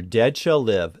 Your dead shall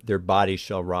live, their bodies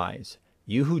shall rise.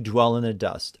 You who dwell in the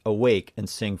dust, awake and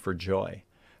sing for joy.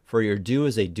 For your dew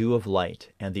is a dew of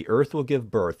light, and the earth will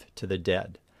give birth to the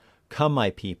dead. Come, my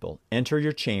people, enter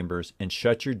your chambers, and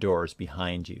shut your doors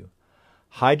behind you.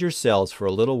 Hide yourselves for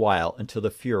a little while until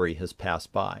the fury has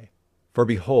passed by. For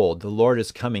behold, the Lord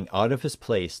is coming out of his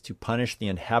place to punish the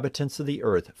inhabitants of the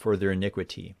earth for their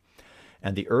iniquity.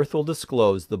 And the earth will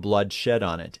disclose the blood shed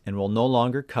on it, and will no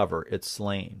longer cover its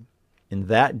slain. In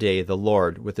that day the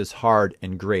Lord, with his hard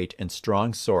and great and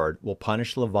strong sword, will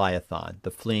punish Leviathan,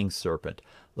 the fleeing serpent,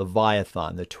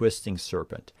 Leviathan, the twisting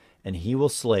serpent, and he will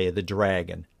slay the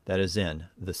dragon that is in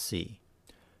the sea.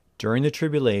 During the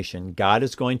tribulation, God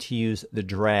is going to use the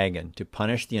dragon to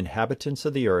punish the inhabitants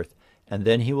of the earth, and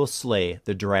then he will slay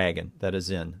the dragon that is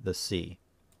in the sea.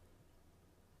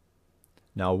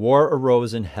 Now war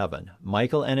arose in heaven,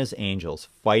 Michael and his angels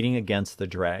fighting against the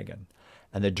dragon.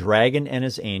 And the dragon and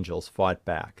his angels fought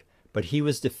back, but he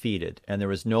was defeated, and there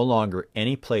was no longer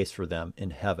any place for them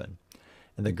in heaven.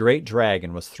 And the great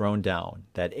dragon was thrown down,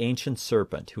 that ancient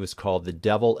serpent who is called the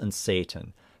devil and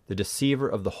Satan, the deceiver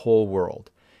of the whole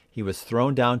world. He was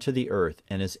thrown down to the earth,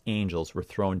 and his angels were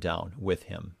thrown down with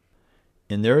him.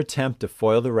 In their attempt to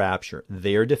foil the rapture,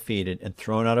 they are defeated and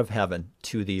thrown out of heaven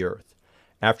to the earth.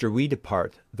 After we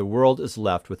depart, the world is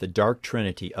left with the dark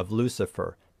trinity of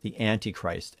Lucifer, the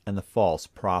Antichrist, and the false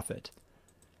prophet.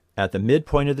 At the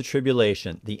midpoint of the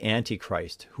tribulation, the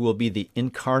Antichrist, who will be the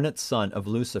incarnate son of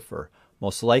Lucifer,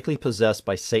 most likely possessed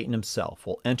by Satan himself,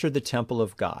 will enter the temple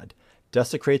of God,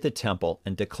 desecrate the temple,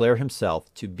 and declare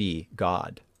himself to be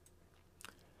God.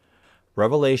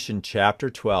 Revelation chapter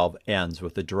 12 ends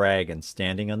with the dragon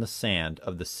standing on the sand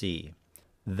of the sea.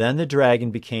 Then the dragon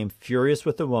became furious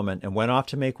with the woman and went off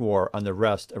to make war on the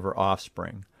rest of her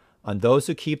offspring, on those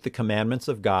who keep the commandments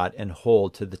of God and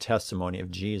hold to the testimony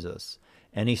of Jesus.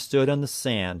 And he stood on the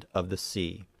sand of the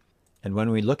sea. And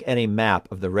when we look at a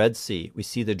map of the Red Sea, we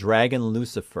see the dragon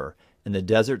Lucifer in the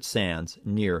desert sands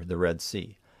near the Red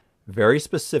Sea, very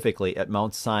specifically at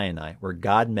Mount Sinai, where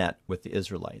God met with the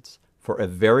Israelites. For a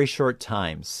very short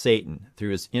time, Satan,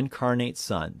 through his incarnate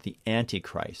son, the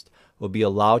Antichrist, will be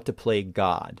allowed to play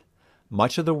God.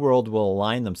 Much of the world will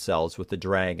align themselves with the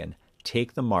dragon,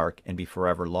 take the mark, and be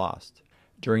forever lost.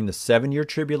 During the 7-year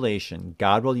tribulation,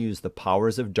 God will use the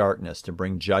powers of darkness to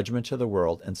bring judgment to the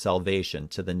world and salvation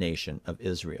to the nation of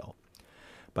Israel.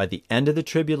 By the end of the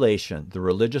tribulation, the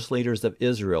religious leaders of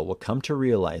Israel will come to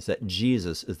realize that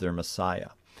Jesus is their Messiah,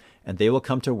 and they will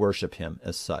come to worship him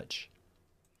as such.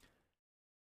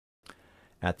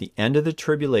 At the end of the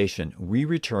tribulation, we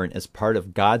return as part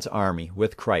of God's army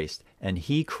with Christ, and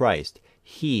he, Christ,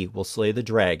 he will slay the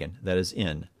dragon that is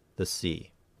in the sea.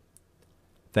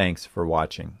 Thanks for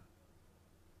watching.